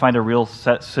 how do you find a real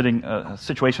situation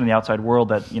in the outside world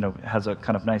that, has a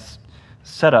kind of nice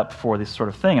setup for this sort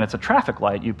of thing, and it's a traffic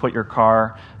light. You put your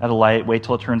car at a light, wait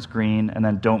till it turns green, and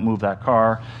then don't move that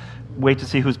car. Wait to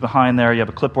see who's behind there. You have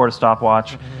a clipboard, a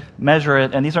stopwatch, measure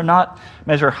it, and these are not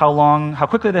measure how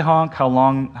quickly they honk,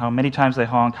 how many times they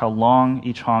honk, how long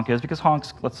each honk is, because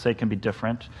honks, let's say, can be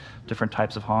different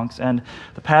types of honks, and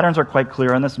the patterns are quite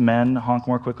clear on this. Men honk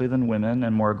more quickly than women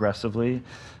and more aggressively.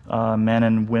 Men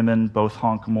and women both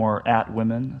honk more at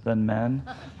women than men.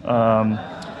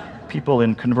 People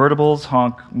in convertibles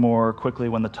honk more quickly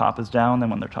when the top is down than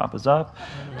when their top is up.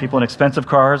 People in expensive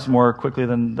cars more quickly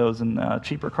than those in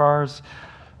cheaper cars.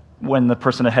 When the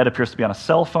person ahead appears to be on a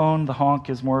cell phone, the honk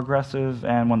is more aggressive.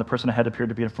 And when the person ahead appeared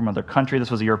to be from another country,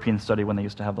 this was a European study when they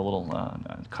used to have the little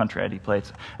country ID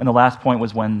plates. And the last point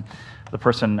was when the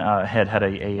person ahead had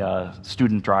a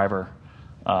student driver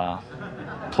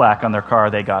plaque on their car,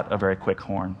 they got a very quick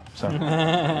horn. So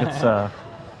it's...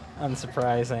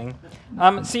 Unsurprising.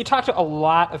 So you talked to a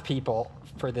lot of people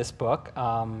for this book.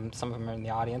 Some of them are in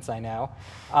the audience, I know.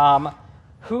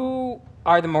 Who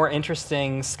are the more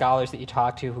interesting scholars that you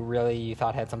talked to who really you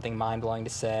thought had something mind-blowing to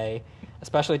say?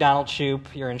 Especially Donald Shoup.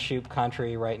 You're in Shoup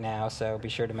country right now, so be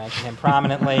sure to mention him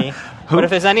prominently. But if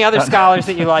there's any other scholars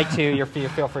that you like to, you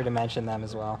feel free to mention them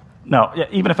as well. No,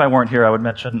 even if I weren't here, I would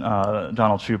mention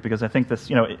Donald Shoup, because I think this,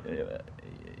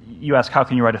 you ask, how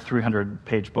can you write a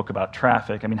 300-page book about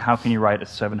traffic? I mean, how can you write a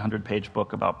 700-page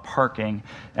book about parking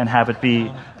and have it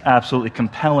be absolutely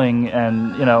compelling?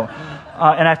 And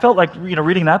and I felt like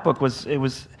reading that book was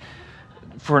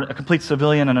for a complete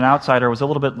civilian and an outsider was a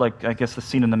little bit like, I guess, the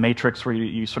scene in The Matrix where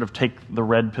you sort of take the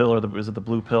red pill, or is it the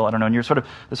blue pill? I don't know. And you're sort of,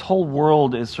 this whole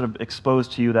world is sort of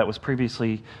exposed to you that was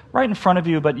previously right in front of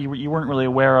you, but you weren't really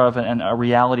aware of, and a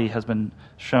reality has been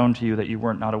shown to you that you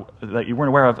weren't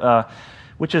aware of.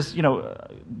 Which is,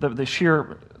 the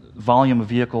sheer volume of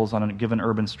vehicles on a given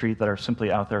urban street that are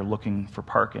simply out there looking for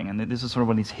parking. And this is sort of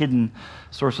one of these hidden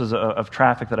sources of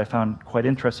traffic that I found quite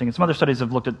interesting. And some other studies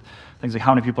have looked at things like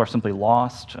how many people are simply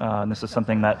lost. And this is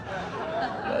something that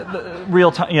the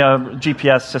real-time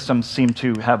GPS systems seem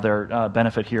to have their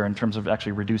benefit here in terms of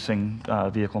actually reducing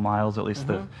vehicle miles. At least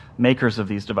the makers of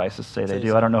these devices say they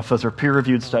do. I don't know if those are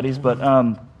peer-reviewed studies, but...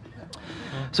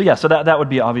 So that would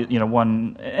be obvious,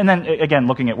 one. And then again,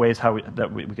 looking at ways how we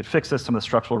could fix this, some of the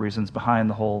structural reasons behind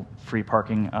the whole free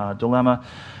parking dilemma.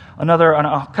 Another, on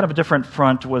a kind of a different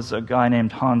front, was a guy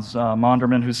named Hans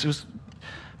Monderman, who's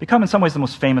become in some ways the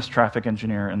most famous traffic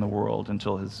engineer in the world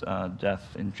until his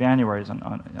death in January, his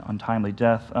untimely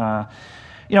death.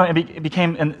 It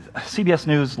became, and CBS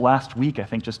News last week, I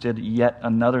think, just did yet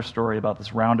another story about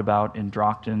this roundabout in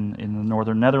Drachten in the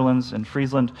northern Netherlands, in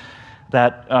Friesland,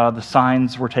 that the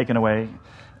signs were taken away,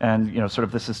 and sort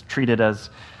of this is treated as,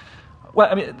 well,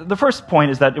 I mean, the first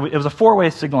point is that it was a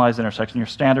four-way signalized intersection, your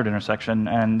standard intersection,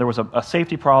 and there was a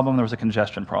safety problem, there was a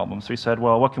congestion problem. So he said,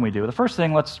 well, what can we do? The first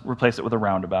thing, let's replace it with a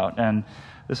roundabout. And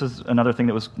this is another thing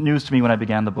that was news to me when I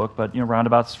began the book, but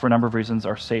roundabouts, for a number of reasons,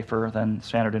 are safer than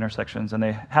standard intersections, and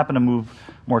they happen to move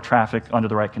more traffic under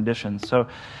the right conditions. So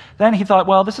then he thought,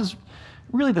 well, this is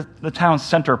really the town's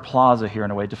center plaza here,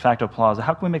 in a way, de facto plaza.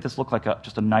 How can we make this look like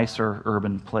just a nicer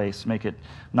urban place, make it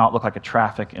not look like a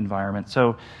traffic environment?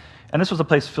 So, and this was a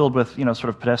place filled with, sort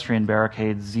of pedestrian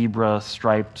barricades,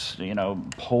 zebra-striped,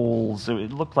 poles.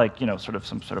 It looked like, sort of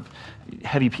some sort of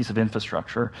heavy piece of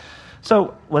infrastructure.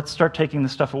 So let's start taking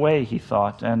this stuff away, he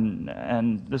thought,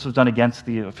 and this was done against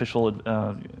the official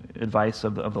advice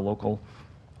of the local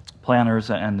planners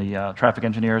and the traffic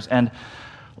engineers. And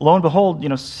lo and behold,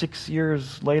 6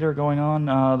 years later going on,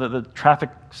 the traffic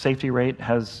safety rate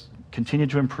has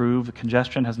continued to improve. The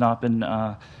congestion has not been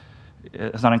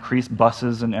has not increased.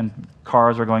 Buses and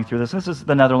cars are going through this. This is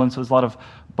the Netherlands, so there's a lot of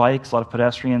bikes, a lot of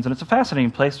pedestrians, and it's a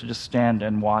fascinating place to just stand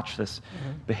and watch this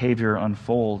behavior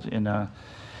unfold.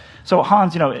 So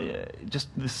Hans, just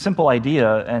this simple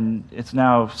idea, and it's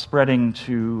now spreading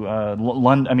to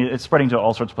London. I mean, it's spreading to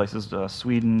all sorts of places,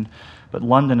 Sweden, but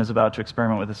London is about to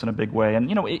experiment with this in a big way.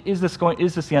 And is this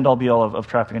the end all be all of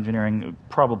traffic engineering?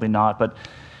 Probably not. But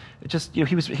it just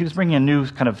he was bringing a new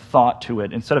kind of thought to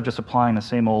it, instead of just applying the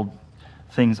same old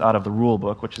things out of the rule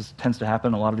book, which tends to happen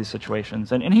in a lot of these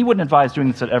situations. And he wouldn't advise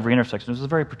doing this at every intersection. This is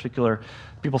very particular.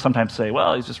 People sometimes say,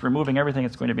 well, he's just removing everything,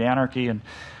 it's going to be anarchy. And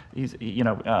he's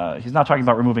not talking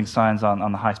about removing signs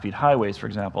on the high-speed highways, for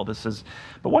example.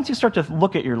 But once you start to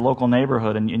look at your local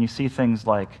neighborhood and you see things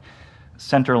like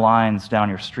center lines down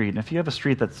your street, and if you have a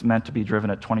street that's meant to be driven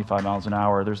at 25 miles an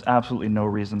hour, there's absolutely no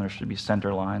reason there should be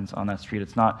center lines on that street.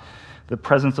 It's not, the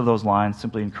presence of those lines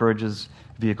simply encourages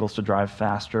vehicles to drive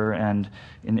faster, and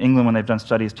in England, when they've done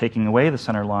studies taking away the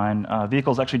center line,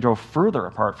 vehicles actually drove further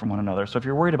apart from one another. So if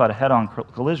you're worried about a head-on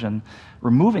collision,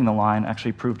 removing the line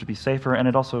actually proved to be safer, and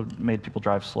it also made people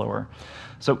drive slower.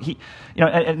 So he,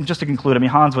 and just to conclude, I mean,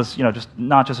 Hans was, just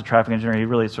not just a traffic engineer, he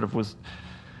really sort of was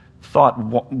thought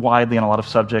widely on a lot of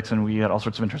subjects, and we had all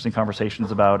sorts of interesting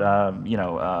conversations about,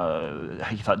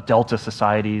 he thought delta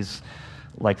societies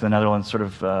like the Netherlands sort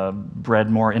of bred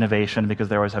more innovation because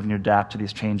they're always having to adapt to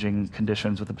these changing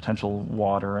conditions with the potential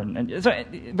water. And it's a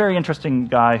very interesting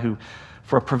guy who,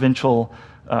 for a provincial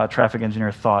traffic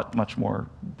engineer, thought much more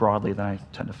broadly than I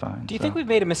tend to find. Do you think we've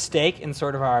made a mistake in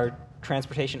sort of our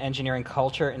transportation engineering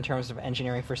culture in terms of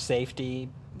engineering for safety?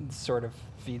 It sort of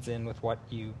feeds in with what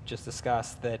you just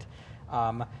discussed, that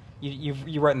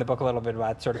you wrote in the book a little bit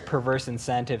about sort of perverse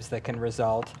incentives that can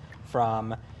result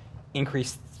from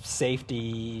increased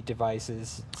safety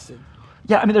devices.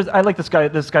 Yeah, I mean, I like this guy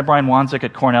Brian Wanzik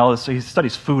at Cornell. He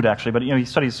studies food, actually, but he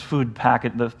studies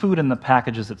the food and the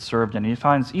packages it's served in. He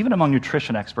finds, even among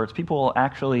nutrition experts, people will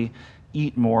actually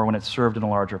eat more when it's served in a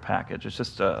larger package. It's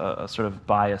just a sort of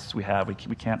bias we have. We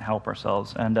can't help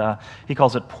ourselves. And he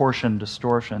calls it portion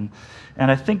distortion.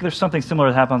 And I think there's something similar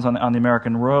that happens on the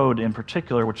American road in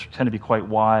particular, which tend to be quite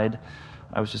wide.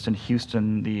 I was just in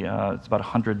Houston. It's about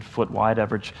 100-foot wide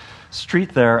average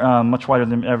street there, much wider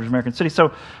than the average American city.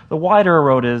 So the wider a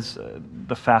road is,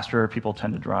 the faster people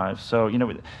tend to drive. So,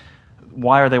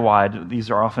 why are they wide?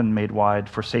 These are often made wide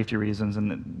for safety reasons.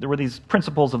 And there were these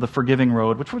principles of the forgiving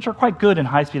road, which are quite good in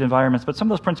high-speed environments, but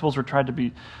some of those principles were tried to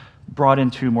be brought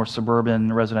into more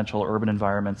suburban, residential, urban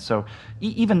environments. So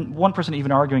one person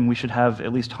even arguing we should have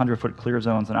at least 100-foot clear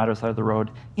zones on either side of the road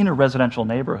in a residential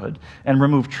neighborhood and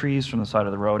remove trees from the side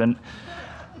of the road. And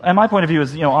my point of view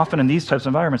is, often in these types of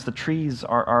environments, the trees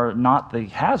are not the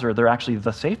hazard, they're actually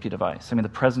the safety device. I mean, the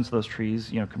presence of those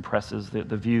trees, compresses the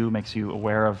view, makes you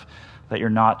aware of that you're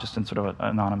not just in sort of an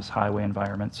anonymous highway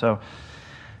environment. So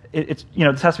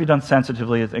this has to be done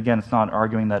sensitively. Again, it's not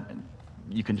arguing that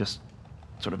you can just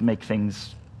sort of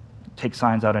take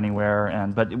signs out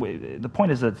anywhere. But the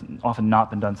point is that it's often not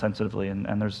been done sensitively,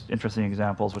 and there's interesting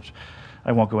examples, which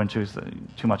I won't go into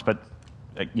too much, but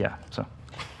yeah, so.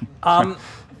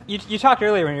 You talked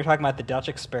earlier when you were talking about the Dutch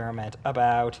experiment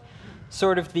about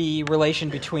sort of the relation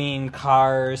between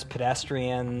cars,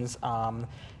 pedestrians,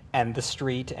 and the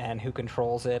street and who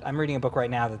controls it. I'm reading a book right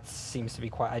now that seems to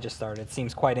be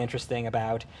seems quite interesting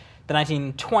about the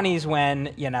 1920s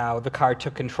when, the car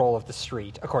took control of the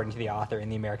street, according to the author, in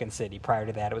the American city. Prior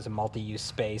to that, it was a multi-use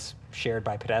space shared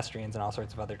by pedestrians and all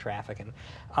sorts of other traffic. And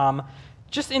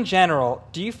just in general,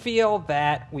 do you feel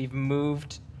that we've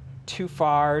moved too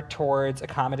far towards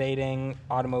accommodating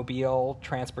automobile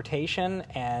transportation?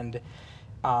 And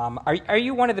are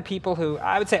you one of the people who,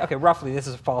 I would say, okay, roughly, this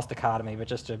is a false dichotomy, but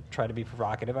just to try to be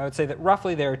provocative, I would say that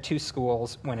roughly there are two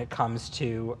schools when it comes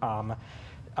to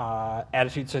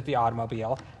attitudes with the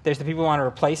automobile. There's the people who want to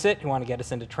replace it, who want to get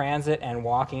us into transit and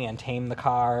walking and tame the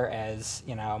car as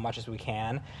much as we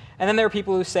can. And then there are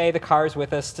people who say the car is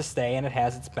with us to stay and it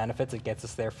has its benefits, it gets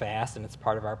us there fast, and it's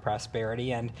part of our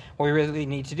prosperity. And what we really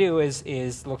need to do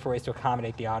is look for ways to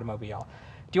accommodate the automobile.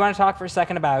 Do you want to talk for a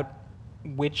second about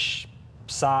which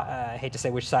I hate to say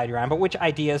which side you're on, but which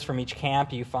ideas from each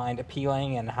camp you find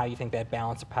appealing and how you think that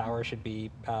balance of power should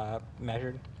be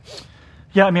measured?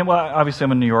 Yeah, well, obviously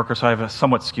I'm a New Yorker, so I have a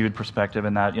somewhat skewed perspective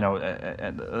in that,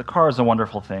 the car is a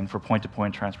wonderful thing for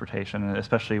point-to-point transportation, and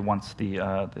especially once the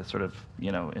sort of,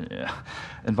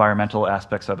 environmental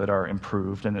aspects of it are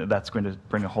improved, and that's going to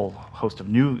bring a whole host of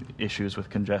new issues with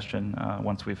congestion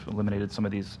once we've eliminated some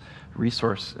of these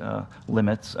resource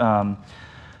limits.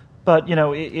 But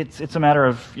it's a matter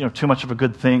of too much of a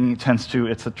good thing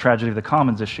it's a tragedy of the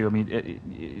commons issue.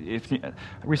 I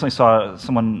recently saw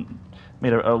someone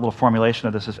made a little formulation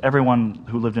of this. If everyone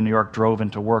who lived in New York drove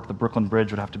into work, the Brooklyn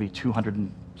Bridge would have to be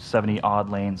 270 odd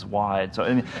lanes wide.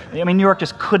 So New York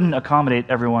just couldn't accommodate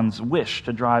everyone's wish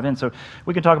to drive in. So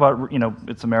we can talk about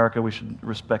it's America, we should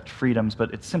respect freedoms,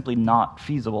 but it's simply not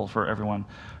feasible for everyone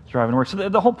to drive into work. So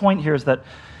the whole point here is that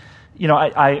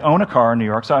I own a car in New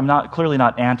York, so I'm clearly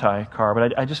not anti-car,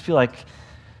 but I just feel like,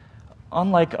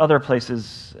 unlike other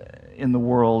places in the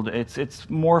world, it's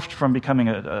morphed from becoming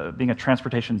being a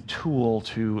transportation tool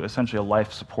to essentially a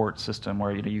life support system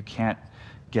where you can't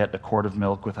get a quart of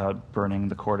milk without burning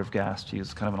the quart of gas, to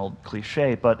use kind of an old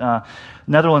cliche. But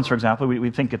Netherlands, for example, we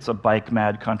think it's a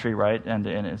bike-mad country, right? And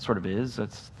it sort of is.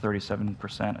 It's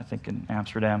 37%, I think, in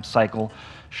Amsterdam, cycle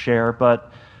share,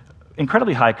 but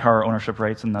incredibly high car ownership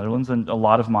rates in the Netherlands and a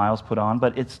lot of miles put on,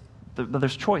 but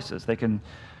there's choices.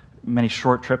 Many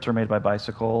short trips are made by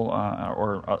bicycle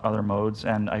or other modes,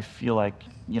 and I feel like,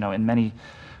 in many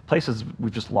places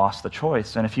we've just lost the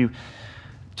choice. And if you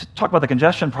talk about the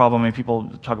congestion problem, people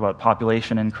talk about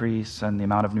population increase and the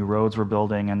amount of new roads we're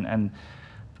building, and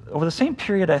over the same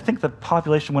period, I think the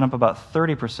population went up about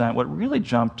 30%. What really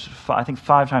jumped, I think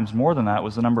 5 times more than that,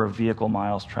 was the number of vehicle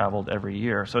miles traveled every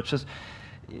year. So it's just,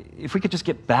 if we could just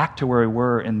get back to where we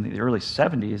were in the early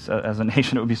 70s as a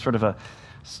nation, it would be sort of a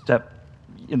step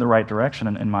in the right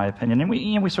direction, in my opinion. And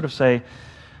we sort of say,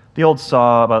 the old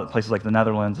saw about places like the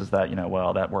Netherlands is that,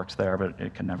 well, that works there, but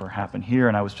it can never happen here.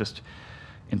 And I was just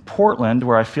in Portland,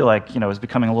 where I feel like, is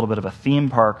becoming a little bit of a theme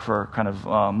park for kind of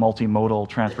multimodal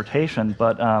transportation.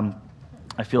 But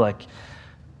I feel like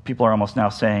people are almost now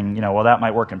saying, well, that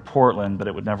might work in Portland, but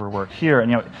it would never work here.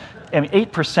 And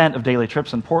 8% of daily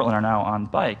trips in Portland are now on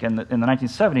bike. And in the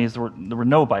 1970s, there were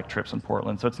no bike trips in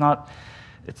Portland. So it's not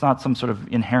some sort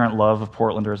of inherent love of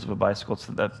Portlanders of a bicycle. It's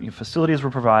that facilities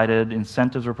were provided,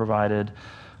 incentives were provided,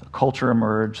 a culture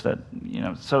emerged that,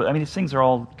 so these things are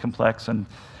all complex. And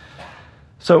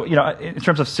so, in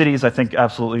terms of cities, I think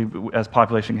absolutely, as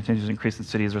population continues to increase in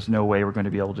cities, there's no way we're going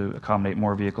to be able to accommodate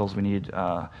more vehicles. We need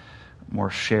more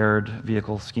shared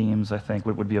vehicle schemes, I think,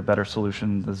 would be a better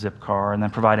solution, the zip car, and then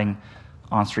providing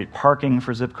on-street parking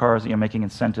for zip cars, making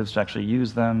incentives to actually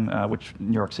use them, which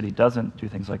New York City doesn't do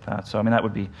things like that. So, that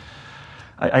would be,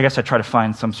 I guess I try to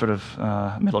find some sort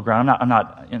of middle ground. I'm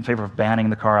not in favor of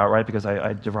banning the car outright because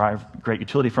I derive great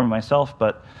utility from it myself,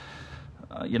 but,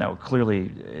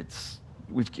 clearly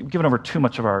we've given over too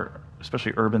much of our,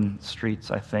 especially urban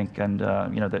streets, I think, and,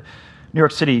 the New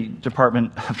York City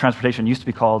Department of Transportation used to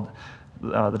be called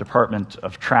the Department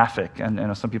of Traffic,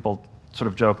 and some people sort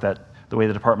of joke that the way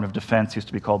the Department of Defense used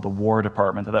to be called the War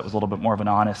Department, that was a little bit more of an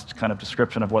honest kind of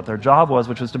description of what their job was,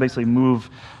 which was to basically move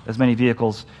as many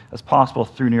vehicles as possible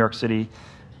through New York City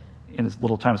in as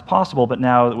little time as possible. But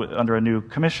now, under a new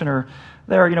commissioner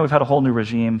there, we've had a whole new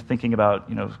regime thinking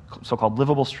about, so-called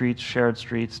livable streets, shared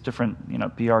streets, different,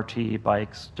 BRT,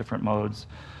 bikes, different modes,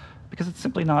 because it's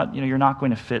simply not, you're not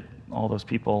going to fit all those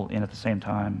people in at the same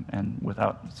time and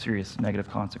without serious negative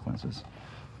consequences.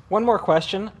 One more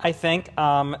question, I think.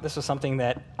 This was something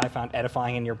that I found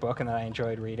edifying in your book and that I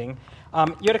enjoyed reading.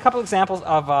 You had a couple examples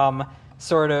of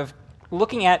sort of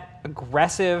looking at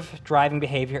aggressive driving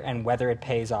behavior and whether it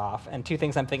pays off. And 2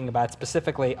 things I'm thinking about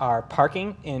specifically are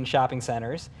parking in shopping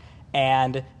centers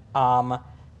and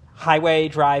highway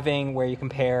driving, where you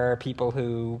compare people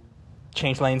who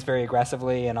change lanes very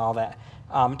aggressively and all that.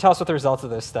 Tell us what the results of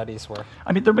those studies were.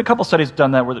 I mean, there have been a couple studies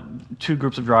done that where two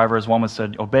groups of drivers, one was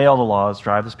said, obey all the laws,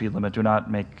 drive the speed limit, do not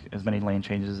make as many lane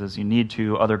changes as you need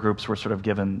to. Other groups were sort of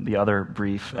given the other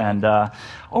brief. Right. And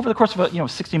over the course of a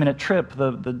 60-minute trip,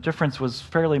 the difference was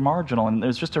fairly marginal, and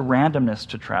there's just a randomness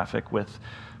to traffic with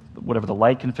whatever the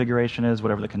light configuration is,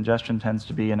 whatever the congestion tends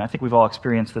to be. And I think we've all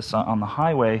experienced this on the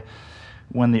highway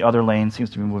when the other lane seems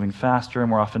to be moving faster,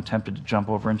 and we're often tempted to jump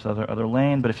over into the other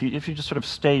lane. But if you just sort of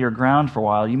stay your ground for a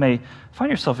while, you may find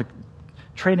yourself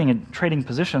trading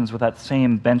positions with that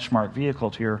same benchmark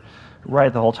vehicle to your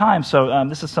right the whole time. So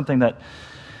this is something that.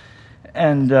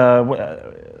 And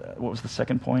what was the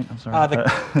second point? I'm sorry.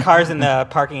 The cars in the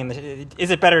parking.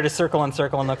 Is it better to circle and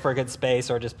look for a good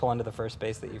space, or just pull into the first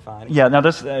space that you find? Yeah. Now,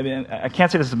 I can't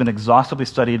say this has been exhaustively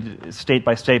studied state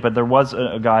by state, but there was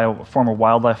a guy, a former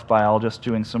wildlife biologist,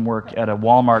 doing some work at a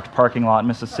Walmart parking lot in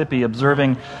Mississippi,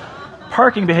 observing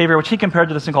parking behavior, which he compared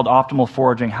to this thing called optimal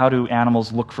foraging. How do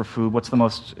animals look for food? What's the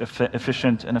most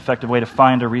efficient and effective way to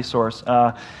find a resource?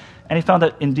 And he found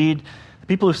that indeed, the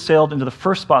people who sailed into the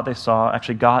first spot they saw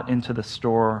actually got into the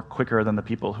store quicker than the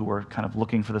people who were kind of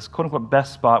looking for this quote-unquote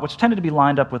best spot, which tended to be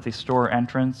lined up with the store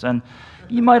entrance. And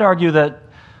you might argue that,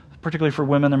 particularly for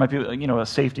women, there might be a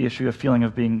safety issue, a feeling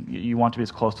of you want to be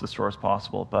as close to the store as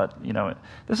possible. But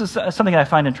this is something I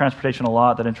find in transportation a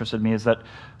lot that interested me, is that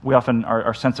we often,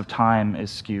 our sense of time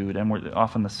is skewed, and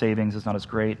often the savings is not as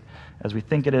great as we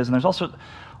think it is. And there's also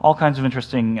all kinds of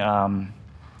interesting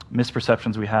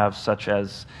misperceptions we have, such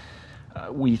as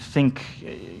we think,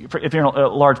 if you're in a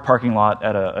large parking lot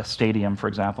at a stadium, for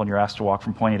example, and you're asked to walk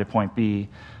from point A to point B,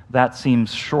 that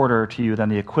seems shorter to you than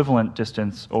the equivalent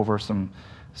distance over some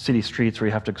city streets where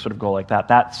you have to sort of go like that.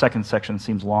 That second section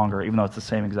seems longer, even though it's the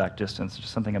same exact distance.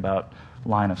 Just something about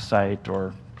line of sight,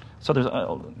 so there's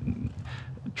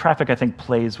traffic, I think,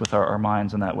 plays with our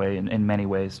minds in that way, in many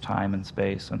ways, time and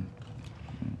space. And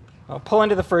I'll pull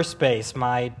into the first space.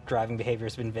 My driving behavior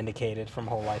has been vindicated from a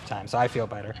whole lifetime, so I feel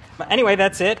better. But anyway,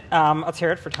 that's it. Let's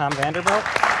hear it for Tom Vanderbilt.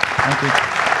 Thank you.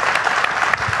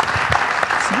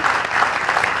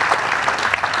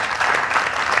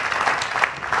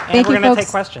 And we're going to take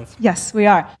questions. Yes, we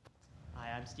are.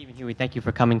 Hi, I'm Stephen Huey. Thank you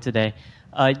for coming today.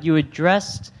 You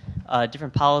addressed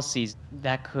different policies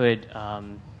that could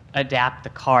adapt the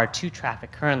car to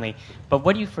traffic currently, but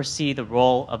what do you foresee the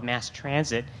role of mass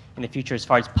transit in the future as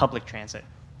far as public transit?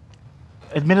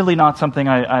 Admittedly, not something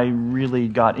I really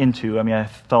got into. I mean, I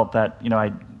felt that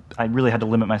I really had to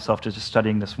limit myself to just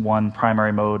studying this one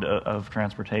primary mode of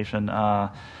transportation.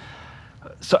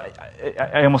 So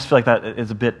I almost feel like that is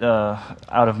a bit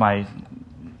out of my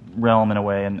realm in a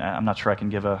way, and I'm not sure I can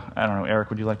give I don't know, Eric,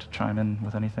 would you like to chime in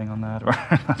with anything on that?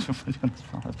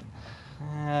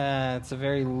 It's a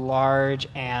very large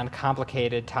and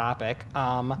complicated topic.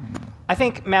 I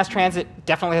think mass transit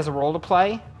definitely has a role to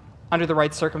play under the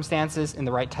right circumstances, in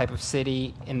the right type of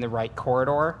city, in the right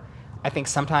corridor. I think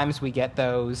sometimes we get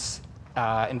those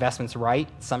investments right,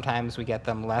 sometimes we get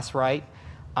them less right.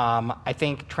 I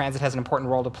think transit has an important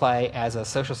role to play as a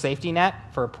social safety net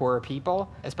for poorer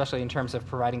people, especially in terms of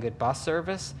providing good bus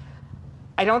service.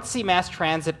 I don't see mass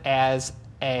transit as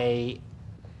a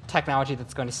technology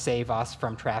that's going to save us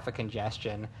from traffic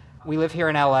congestion. We live here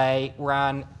in LA. We're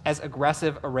on as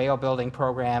aggressive a rail building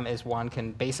program as one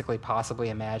can basically possibly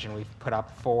imagine. We've put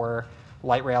up 4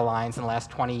 light rail lines in the last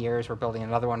 20 years. We're building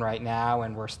another one right now,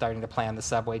 and we're starting to plan the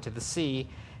subway to the sea.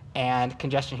 And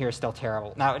congestion here is still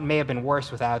terrible. Now, it may have been worse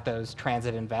without those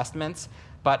transit investments,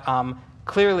 but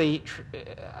clearly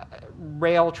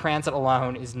rail transit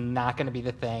alone is not going to be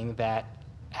the thing that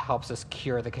helps us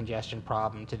cure the congestion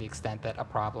problem to the extent that the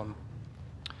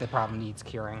problem needs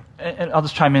curing. And I'll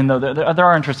just chime in, though. There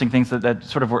are interesting things that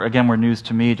sort of were news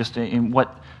to me, just in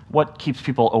what keeps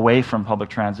people away from public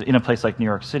transit in a place like New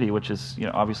York City, which is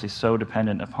obviously so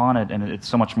dependent upon it, and it's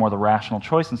so much more the rational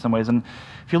choice in some ways. And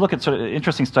if you look at sort of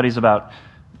interesting studies about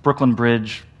Brooklyn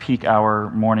Bridge peak hour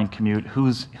morning commute,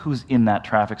 who's in that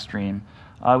traffic stream,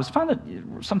 it was found that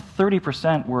some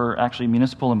 30% were actually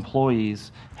municipal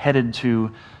employees headed to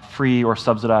free or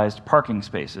subsidized parking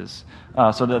spaces.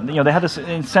 So that they had this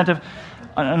incentive.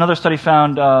 Another study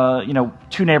found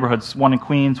 2 neighborhoods, one in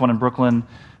Queens, one in Brooklyn,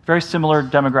 very similar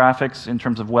demographics in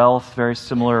terms of wealth, very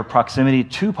similar proximity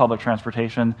to public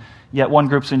transportation, yet one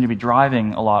group seemed to be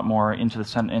driving a lot more into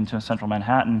central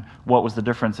Manhattan. What was the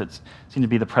difference? It seemed to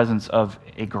be the presence of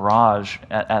a garage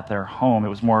at their home. It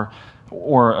was more,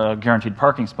 or a guaranteed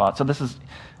parking spot. So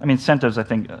incentives, I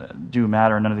think, do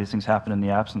matter. None of these things happen in the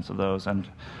absence of those. And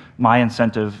my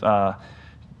incentive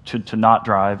to not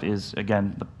drive is,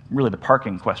 again, really the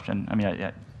parking question. I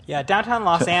mean, Yeah, downtown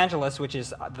Los Angeles, which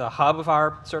is the hub of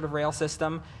our sort of rail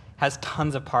system, has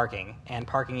tons of parking, and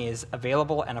parking is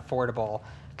available and affordable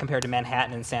compared to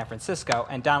Manhattan and San Francisco.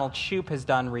 And Donald Shoup has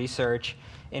done research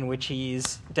in which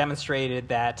he's demonstrated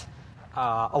that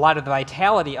a lot of the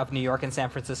vitality of New York and San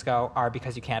Francisco are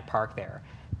because you can't park there.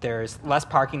 There's less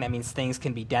parking. That means things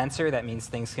can be denser. That means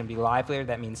things can be livelier.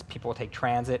 That means people will take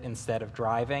transit instead of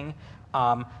driving.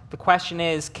 The question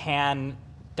is, can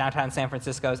downtown San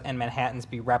Francisco's and Manhattan's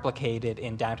be replicated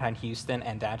in downtown Houston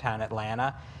and downtown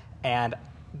Atlanta? And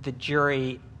the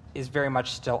jury is very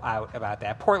much still out about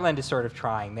that. Portland is sort of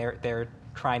trying. They're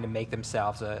trying to make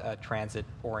themselves a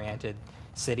transit-oriented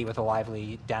city with a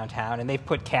lively downtown, and they've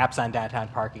put caps on downtown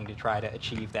parking to try to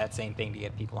achieve that same thing to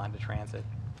get people onto transit.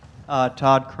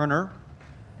 Todd Kerner.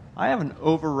 I have an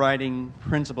overriding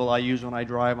principle I use when I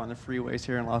drive on the freeways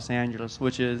here in Los Angeles,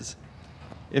 which is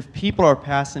if people are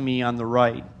passing me on the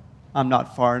right, I'm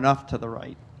not far enough to the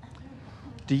right.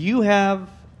 Do you have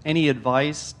any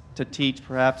advice to teach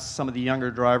perhaps some of the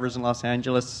younger drivers in Los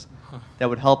Angeles that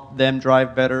would help them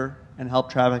drive better and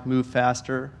help traffic move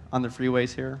faster on the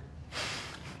freeways here?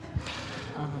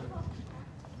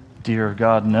 Dear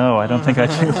God, no, I don't think I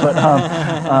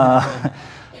do.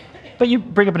 But you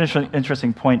bring up an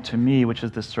interesting point to me, which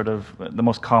is this sort of the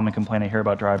most common complaint I hear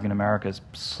about driving in America is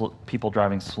people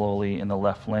driving slowly in the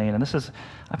left lane. And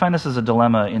I find this is a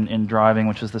dilemma in driving,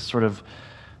 which is this sort of,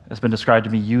 it's been described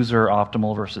to be user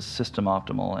optimal versus system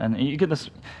optimal. And you get this,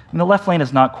 the left lane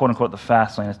is not quote unquote the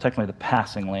fast lane, it's technically the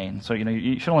passing lane. So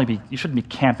you shouldn't be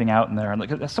camping out in there.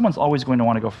 And someone's always going to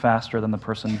want to go faster than the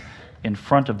person in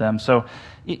front of them. So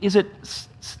is it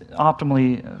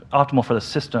optimal for the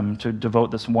system to devote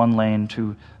this one lane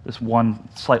to this one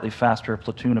slightly faster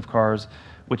platoon of cars,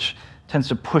 which tends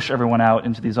to push everyone out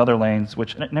into these other lanes,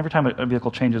 and every time a vehicle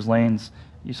changes lanes,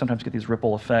 you sometimes get these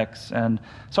ripple effects. And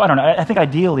so I don't know, I think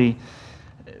ideally,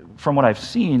 from what I've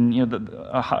seen,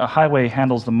 a highway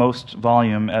handles the most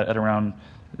volume at around,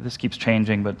 this keeps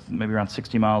changing, but maybe around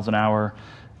 60 miles an hour.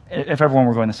 If everyone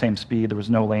were going the same speed, there was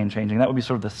no lane changing, that would be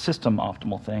sort of the system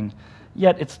optimal thing.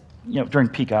 Yet it's during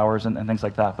peak hours and things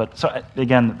like that. But so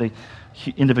again, the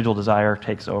individual desire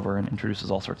takes over and introduces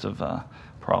all sorts of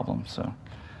problems. So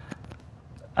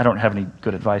I don't have any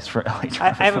good advice for LA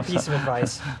traffic. I have a piece of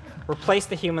advice. Replace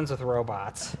the humans with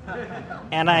robots.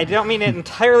 And I don't mean it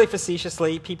entirely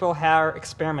facetiously. People are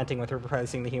experimenting with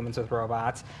replacing the humans with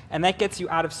robots, and that gets you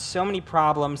out of so many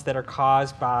problems that are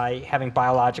caused by having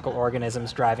biological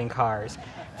organisms driving cars.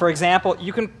 For example,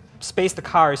 you can space the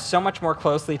cars so much more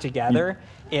closely together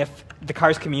if the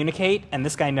cars communicate and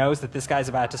this guy knows that this guy's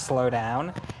about to slow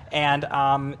down. And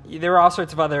there are all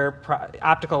sorts of other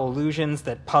optical illusions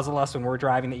that puzzle us when we're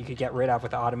driving that you could get rid of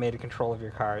with automated control of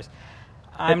your cars.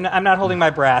 I'm not holding my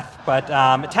breath, but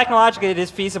technologically it is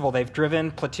feasible. They've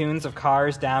driven platoons of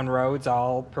cars down roads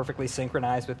all perfectly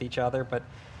synchronized with each other, but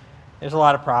there's a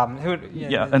lot of problems.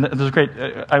 And there's a great,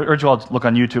 I urge you all to look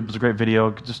on YouTube. There's a great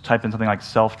video. Just type in something like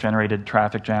self-generated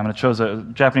traffic jam, and it shows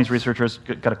Japanese researchers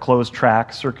got a closed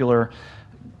track, circular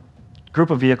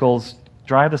group of vehicles,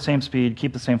 drive the same speed,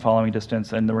 keep the same following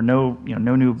distance, and there were no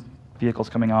new vehicles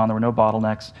coming on. There were no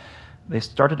bottlenecks. They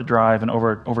started to drive, and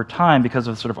over time, because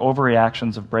of sort of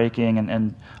overreactions of braking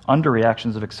and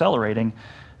underreactions of accelerating,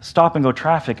 stop-and-go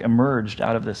traffic emerged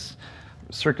out of this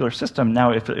circular system.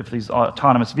 Now, if these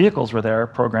autonomous vehicles were there,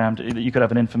 programmed, you could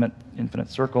have an infinite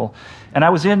circle. And I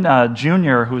was in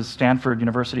Junior, who is Stanford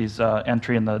University's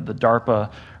entry in the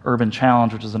DARPA Urban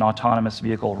Challenge, which is an autonomous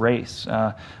vehicle race.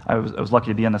 I was lucky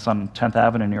to be in this on 10th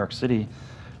Avenue in New York City,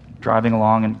 driving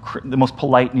along, and the most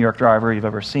polite New York driver you've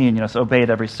ever seen, so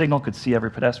obeyed every signal, could see every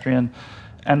pedestrian.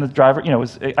 And the driver,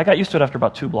 I got used to it after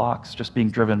about 2 blocks, just being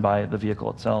driven by the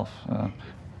vehicle itself. Hi,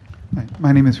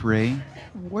 my name is Ray.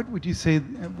 What would you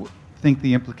think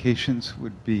the implications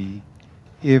would be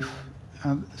if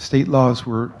state laws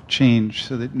were changed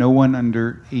so that no one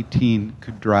under 18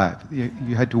 could drive?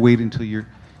 You had to wait until you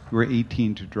were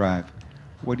 18 to drive.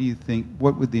 What do you think,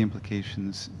 what would the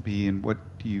implications be, and what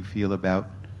do you feel about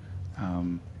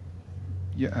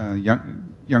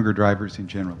younger drivers in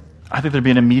general? I think there'd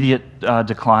be an immediate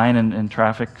decline in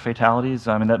traffic fatalities.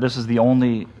 I mean, this is the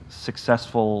only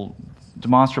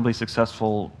demonstrably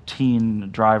successful teen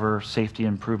driver safety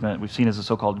improvement we've seen, is the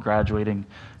so-called graduated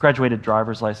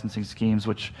driver's licensing schemes,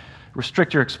 which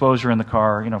restrict your exposure in the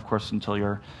car, of course, until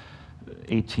you're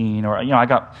 18, or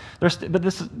but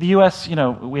this is the U.S.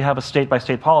 We have a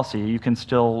state-by-state policy. You can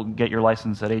still get your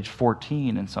license at age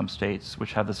 14 in some states,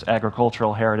 which have this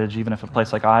agricultural heritage. Even if a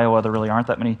place like Iowa, there really aren't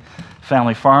that many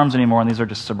family farms anymore, and these are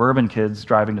just suburban kids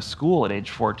driving to school at age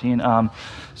 14.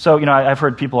 So I've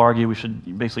heard people argue we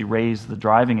should basically raise the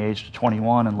driving age to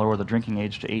 21 and lower the drinking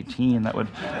age to 18. That would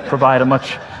provide a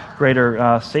much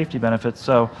greater safety benefit.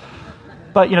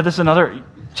 But this is another.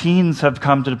 Teens have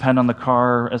come to depend on the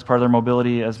car as part of their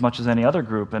mobility as much as any other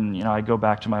group. And, I go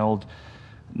back to my old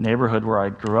neighborhood where I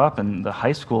grew up, and the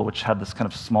high school, which had this kind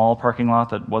of small parking lot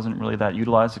that wasn't really that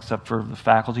utilized except for the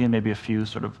faculty and maybe a few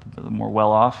sort of the more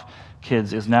well-off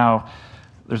kids, is now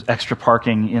there's extra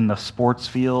parking in the sports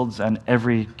fields, and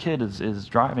every kid is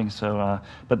driving. So,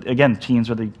 but again, teens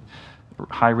are the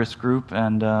high-risk group,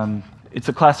 and it's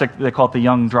a classic, they call it the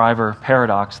young driver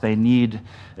paradox. They need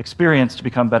experience to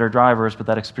become better drivers, but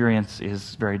that experience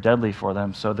is very deadly for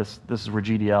them. So this is where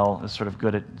GDL is sort of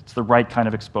good. It's the right kind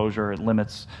of exposure. It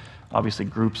limits, obviously,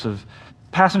 groups of...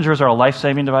 Passengers are a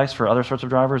life-saving device for other sorts of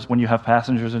drivers. When you have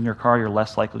passengers in your car, you're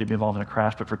less likely to be involved in a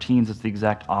crash. But for teens, it's the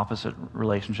exact opposite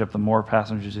relationship. The more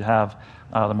passengers you have,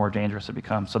 the more dangerous it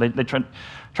becomes. So they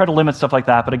try to limit stuff like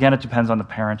that. But again, it depends on the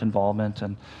parent involvement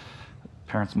and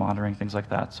parents monitoring, things like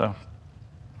that. So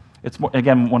it's,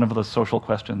 again, one of those social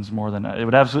questions more than... It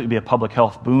would absolutely be a public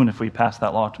health boon if we passed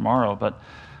that law tomorrow, but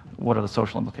what are the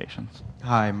social implications?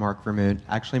 Hi, Mark Vermood.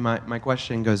 Actually, my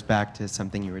question goes back to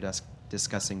something you were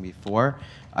discussing before.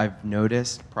 I've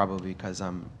noticed, probably because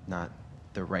I'm not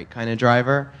the right kind of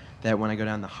driver, that when I go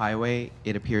down the highway,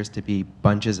 it appears to be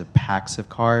bunches of packs of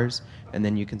cars, and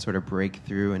then you can sort of break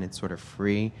through and it's sort of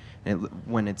free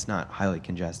when it's not highly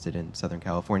congested in Southern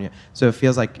California. So it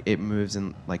feels like it moves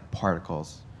in like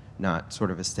particles, not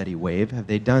sort of a steady wave. Have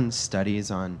they done studies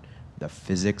on the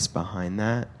physics behind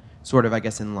that? Sort of, I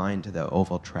guess, in line to the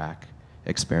oval track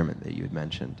experiment that you had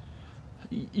mentioned.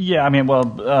 Yeah, I mean,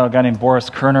 well, a guy named Boris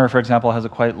Kerner, for example, has a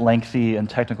quite lengthy and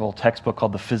technical textbook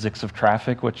called The Physics of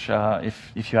Traffic, which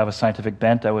if you have a scientific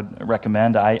bent, I would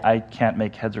recommend. I can't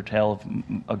make heads or tail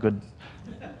of a good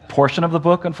portion of the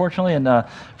book, unfortunately, and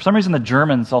for some reason the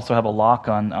Germans also have a lock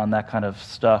on that kind of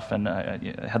stuff, and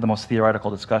had the most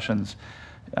theoretical discussions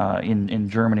in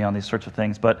Germany on these sorts of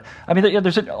things. But I mean,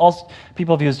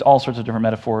 people have used all sorts of different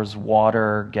metaphors: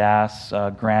 water, gas,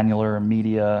 granular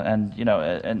media,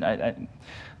 and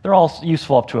they're all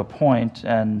useful up to a point,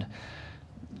 and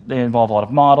they involve a lot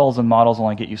of models, and models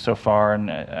only get you so far. And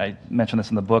I mentioned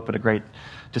this in the book, but a great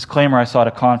disclaimer I saw at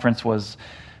a conference was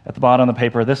at the bottom of the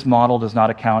paper: this model does not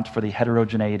account for the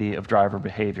heterogeneity of driver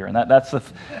behavior. And that's the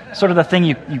sort of the thing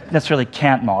you necessarily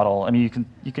can't model. I mean,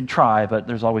 you can try, but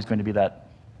there's always going to be that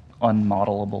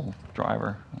unmodelable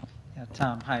driver. Yeah,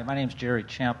 Tom, hi. My name's Jerry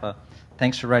Champa.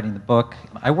 Thanks for writing the book.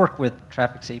 I work with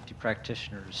traffic safety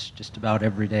practitioners just about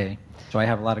every day, so I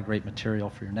have a lot of great material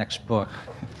for your next book.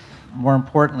 More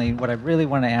importantly, what I really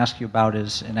want to ask you about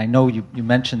is, and I know you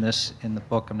mentioned this in the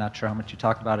book, I'm not sure how much you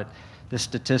talked about it, the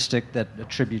statistic that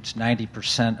attributes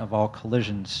 90% of all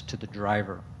collisions to the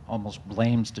driver, almost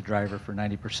blames the driver for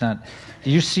 90%. Do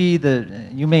you see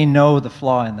you may know the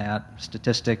flaw in that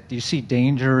statistic. Do you see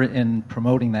danger in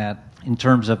promoting that in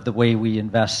terms of the way we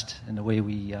invest and the way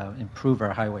we improve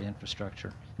our highway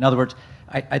infrastructure? In other words,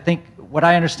 I think what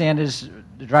I understand is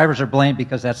the drivers are blamed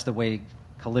because that's the way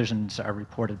collisions are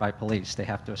reported by police. They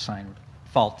have to assign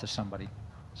fault to somebody.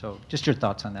 So just your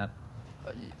thoughts on that.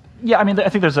 Yeah, I mean, I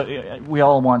think we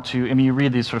all want to, I mean, you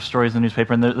read these sort of stories in the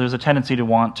newspaper, and there's a tendency to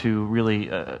want to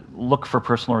really look for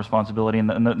personal responsibility,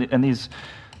 and these,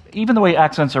 even the way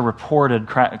accidents are reported,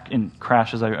 in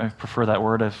crashes, I prefer that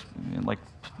word, like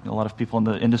a lot of people in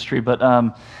the industry, but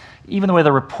even the way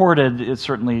they're reported is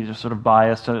certainly just sort of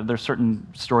biased. There's certain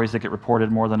stories that get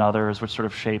reported more than others, which sort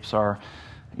of shapes our,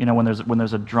 when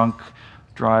there's a drunk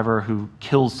driver who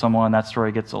kills someone, that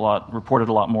story gets reported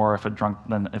a lot more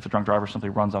than if a drunk driver simply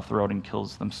runs off the road and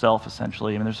kills themselves,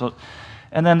 essentially. I mean,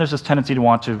 and then there's this tendency to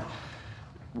want to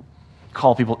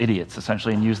call people idiots,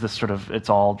 essentially, and use this sort of it's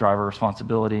all driver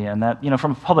responsibility. And that,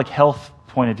 from a public health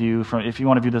point of view, if you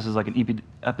want to view this as like an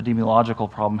epidemiological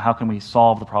problem, how can we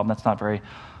solve the problem? That's not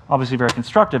obviously very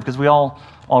constructive, because we all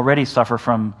already suffer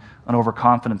from an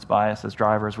overconfidence bias as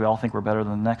drivers. We all think we're better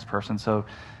than the next person. So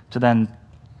to then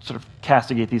sort of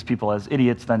castigate these people as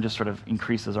idiots then just sort of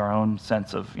increases our own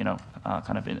sense of,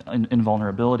 kind of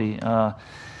invulnerability.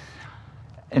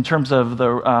 In terms of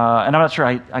and I'm not sure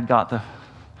I got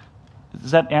does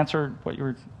that answer what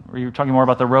were you talking more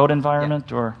about the road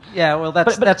environment, or? Yeah, well,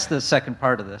 that's the second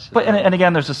part of this. But and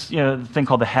again, there's this thing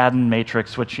called the Haddon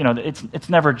matrix, which it's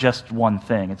never just one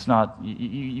thing. It's not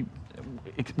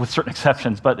with certain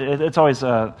exceptions, but it's always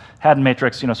Haddon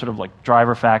matrix, sort of like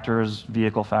driver factors,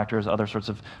 vehicle factors, other sorts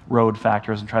of road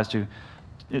factors, and tries to.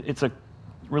 It's a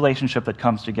relationship that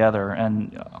comes together,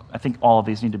 and I think all of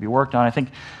these need to be worked on.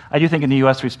 I do think in the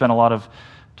U.S. we've spent a lot of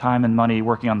time and money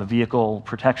working on the vehicle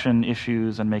protection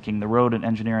issues and making the road and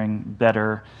engineering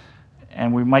better,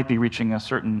 and we might be reaching a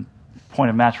certain point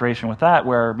of maturation with that,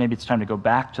 where maybe it's time to go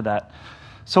back to that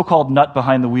so-called nut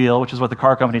behind the wheel, which is what the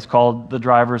car companies called the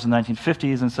drivers in the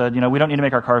 1950s, and said, we don't need to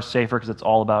make our cars safer because it's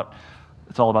all about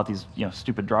these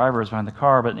stupid drivers behind the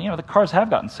car. But the cars have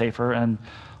gotten safer, and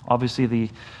obviously the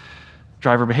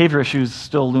driver behavior issues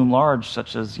still loom large,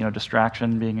 such as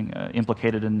distraction being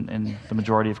implicated in the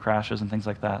majority of crashes and things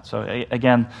like that. So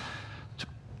again, to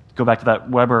go back to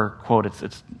that Weber quote,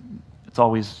 it's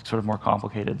always sort of more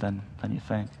complicated than you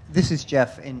think. This is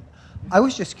Jeff, and I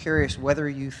was just curious whether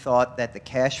you thought that the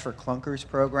Cash for Clunkers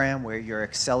program, where you're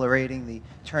accelerating the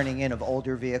turning in of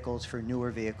older vehicles for newer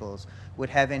vehicles,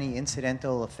 would have any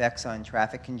incidental effects on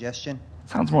traffic congestion?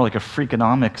 Sounds more like a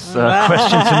Freakonomics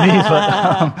question to me,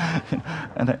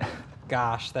 but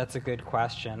Gosh, that's a good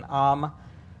question.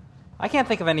 I can't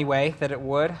think of any way that it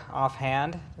would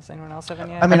offhand. Does anyone else have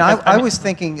any idea? I mean, I was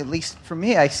thinking, at least for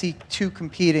me, I see two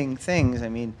competing things. I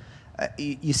mean,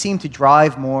 you seem to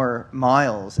drive more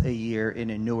miles a year in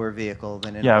a newer vehicle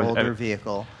than an older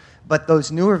vehicle. But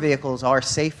those newer vehicles are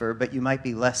safer, but you might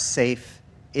be less safe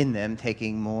in them,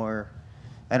 taking more.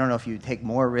 I don't know if you take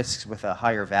more risks with a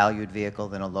higher valued vehicle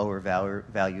than a lower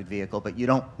valued vehicle, but you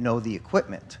don't know the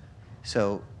equipment.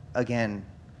 So, again.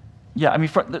 Yeah, I mean,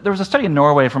 there was a study in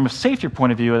Norway from a safety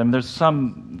point of view, and this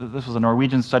was a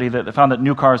Norwegian study that found that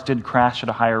new cars did crash at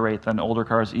a higher rate than older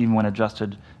cars, even when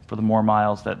adjusted for the more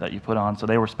miles that you put on. So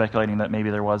they were speculating that maybe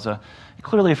there was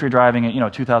clearly if you're driving a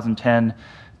 2010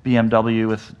 BMW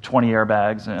with 20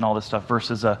 airbags and all this stuff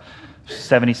versus a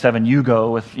 77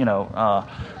 Yugo with,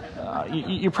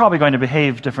 you're probably going to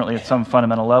behave differently at some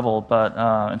fundamental level. But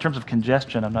in terms of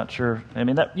congestion, I'm not sure. I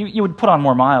mean, that you would put on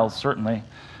more miles, certainly.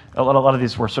 A lot of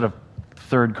these were sort of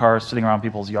third cars sitting around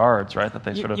people's yards, right? That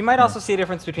they You might also see a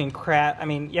difference between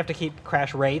you have to keep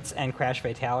crash rates and crash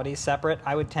fatalities separate.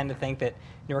 I would tend to think that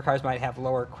newer cars might have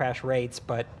lower crash rates,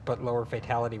 but lower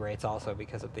fatality rates also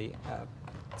because of the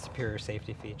superior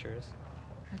safety features.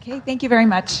 Okay, thank you very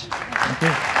much. Thank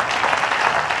you.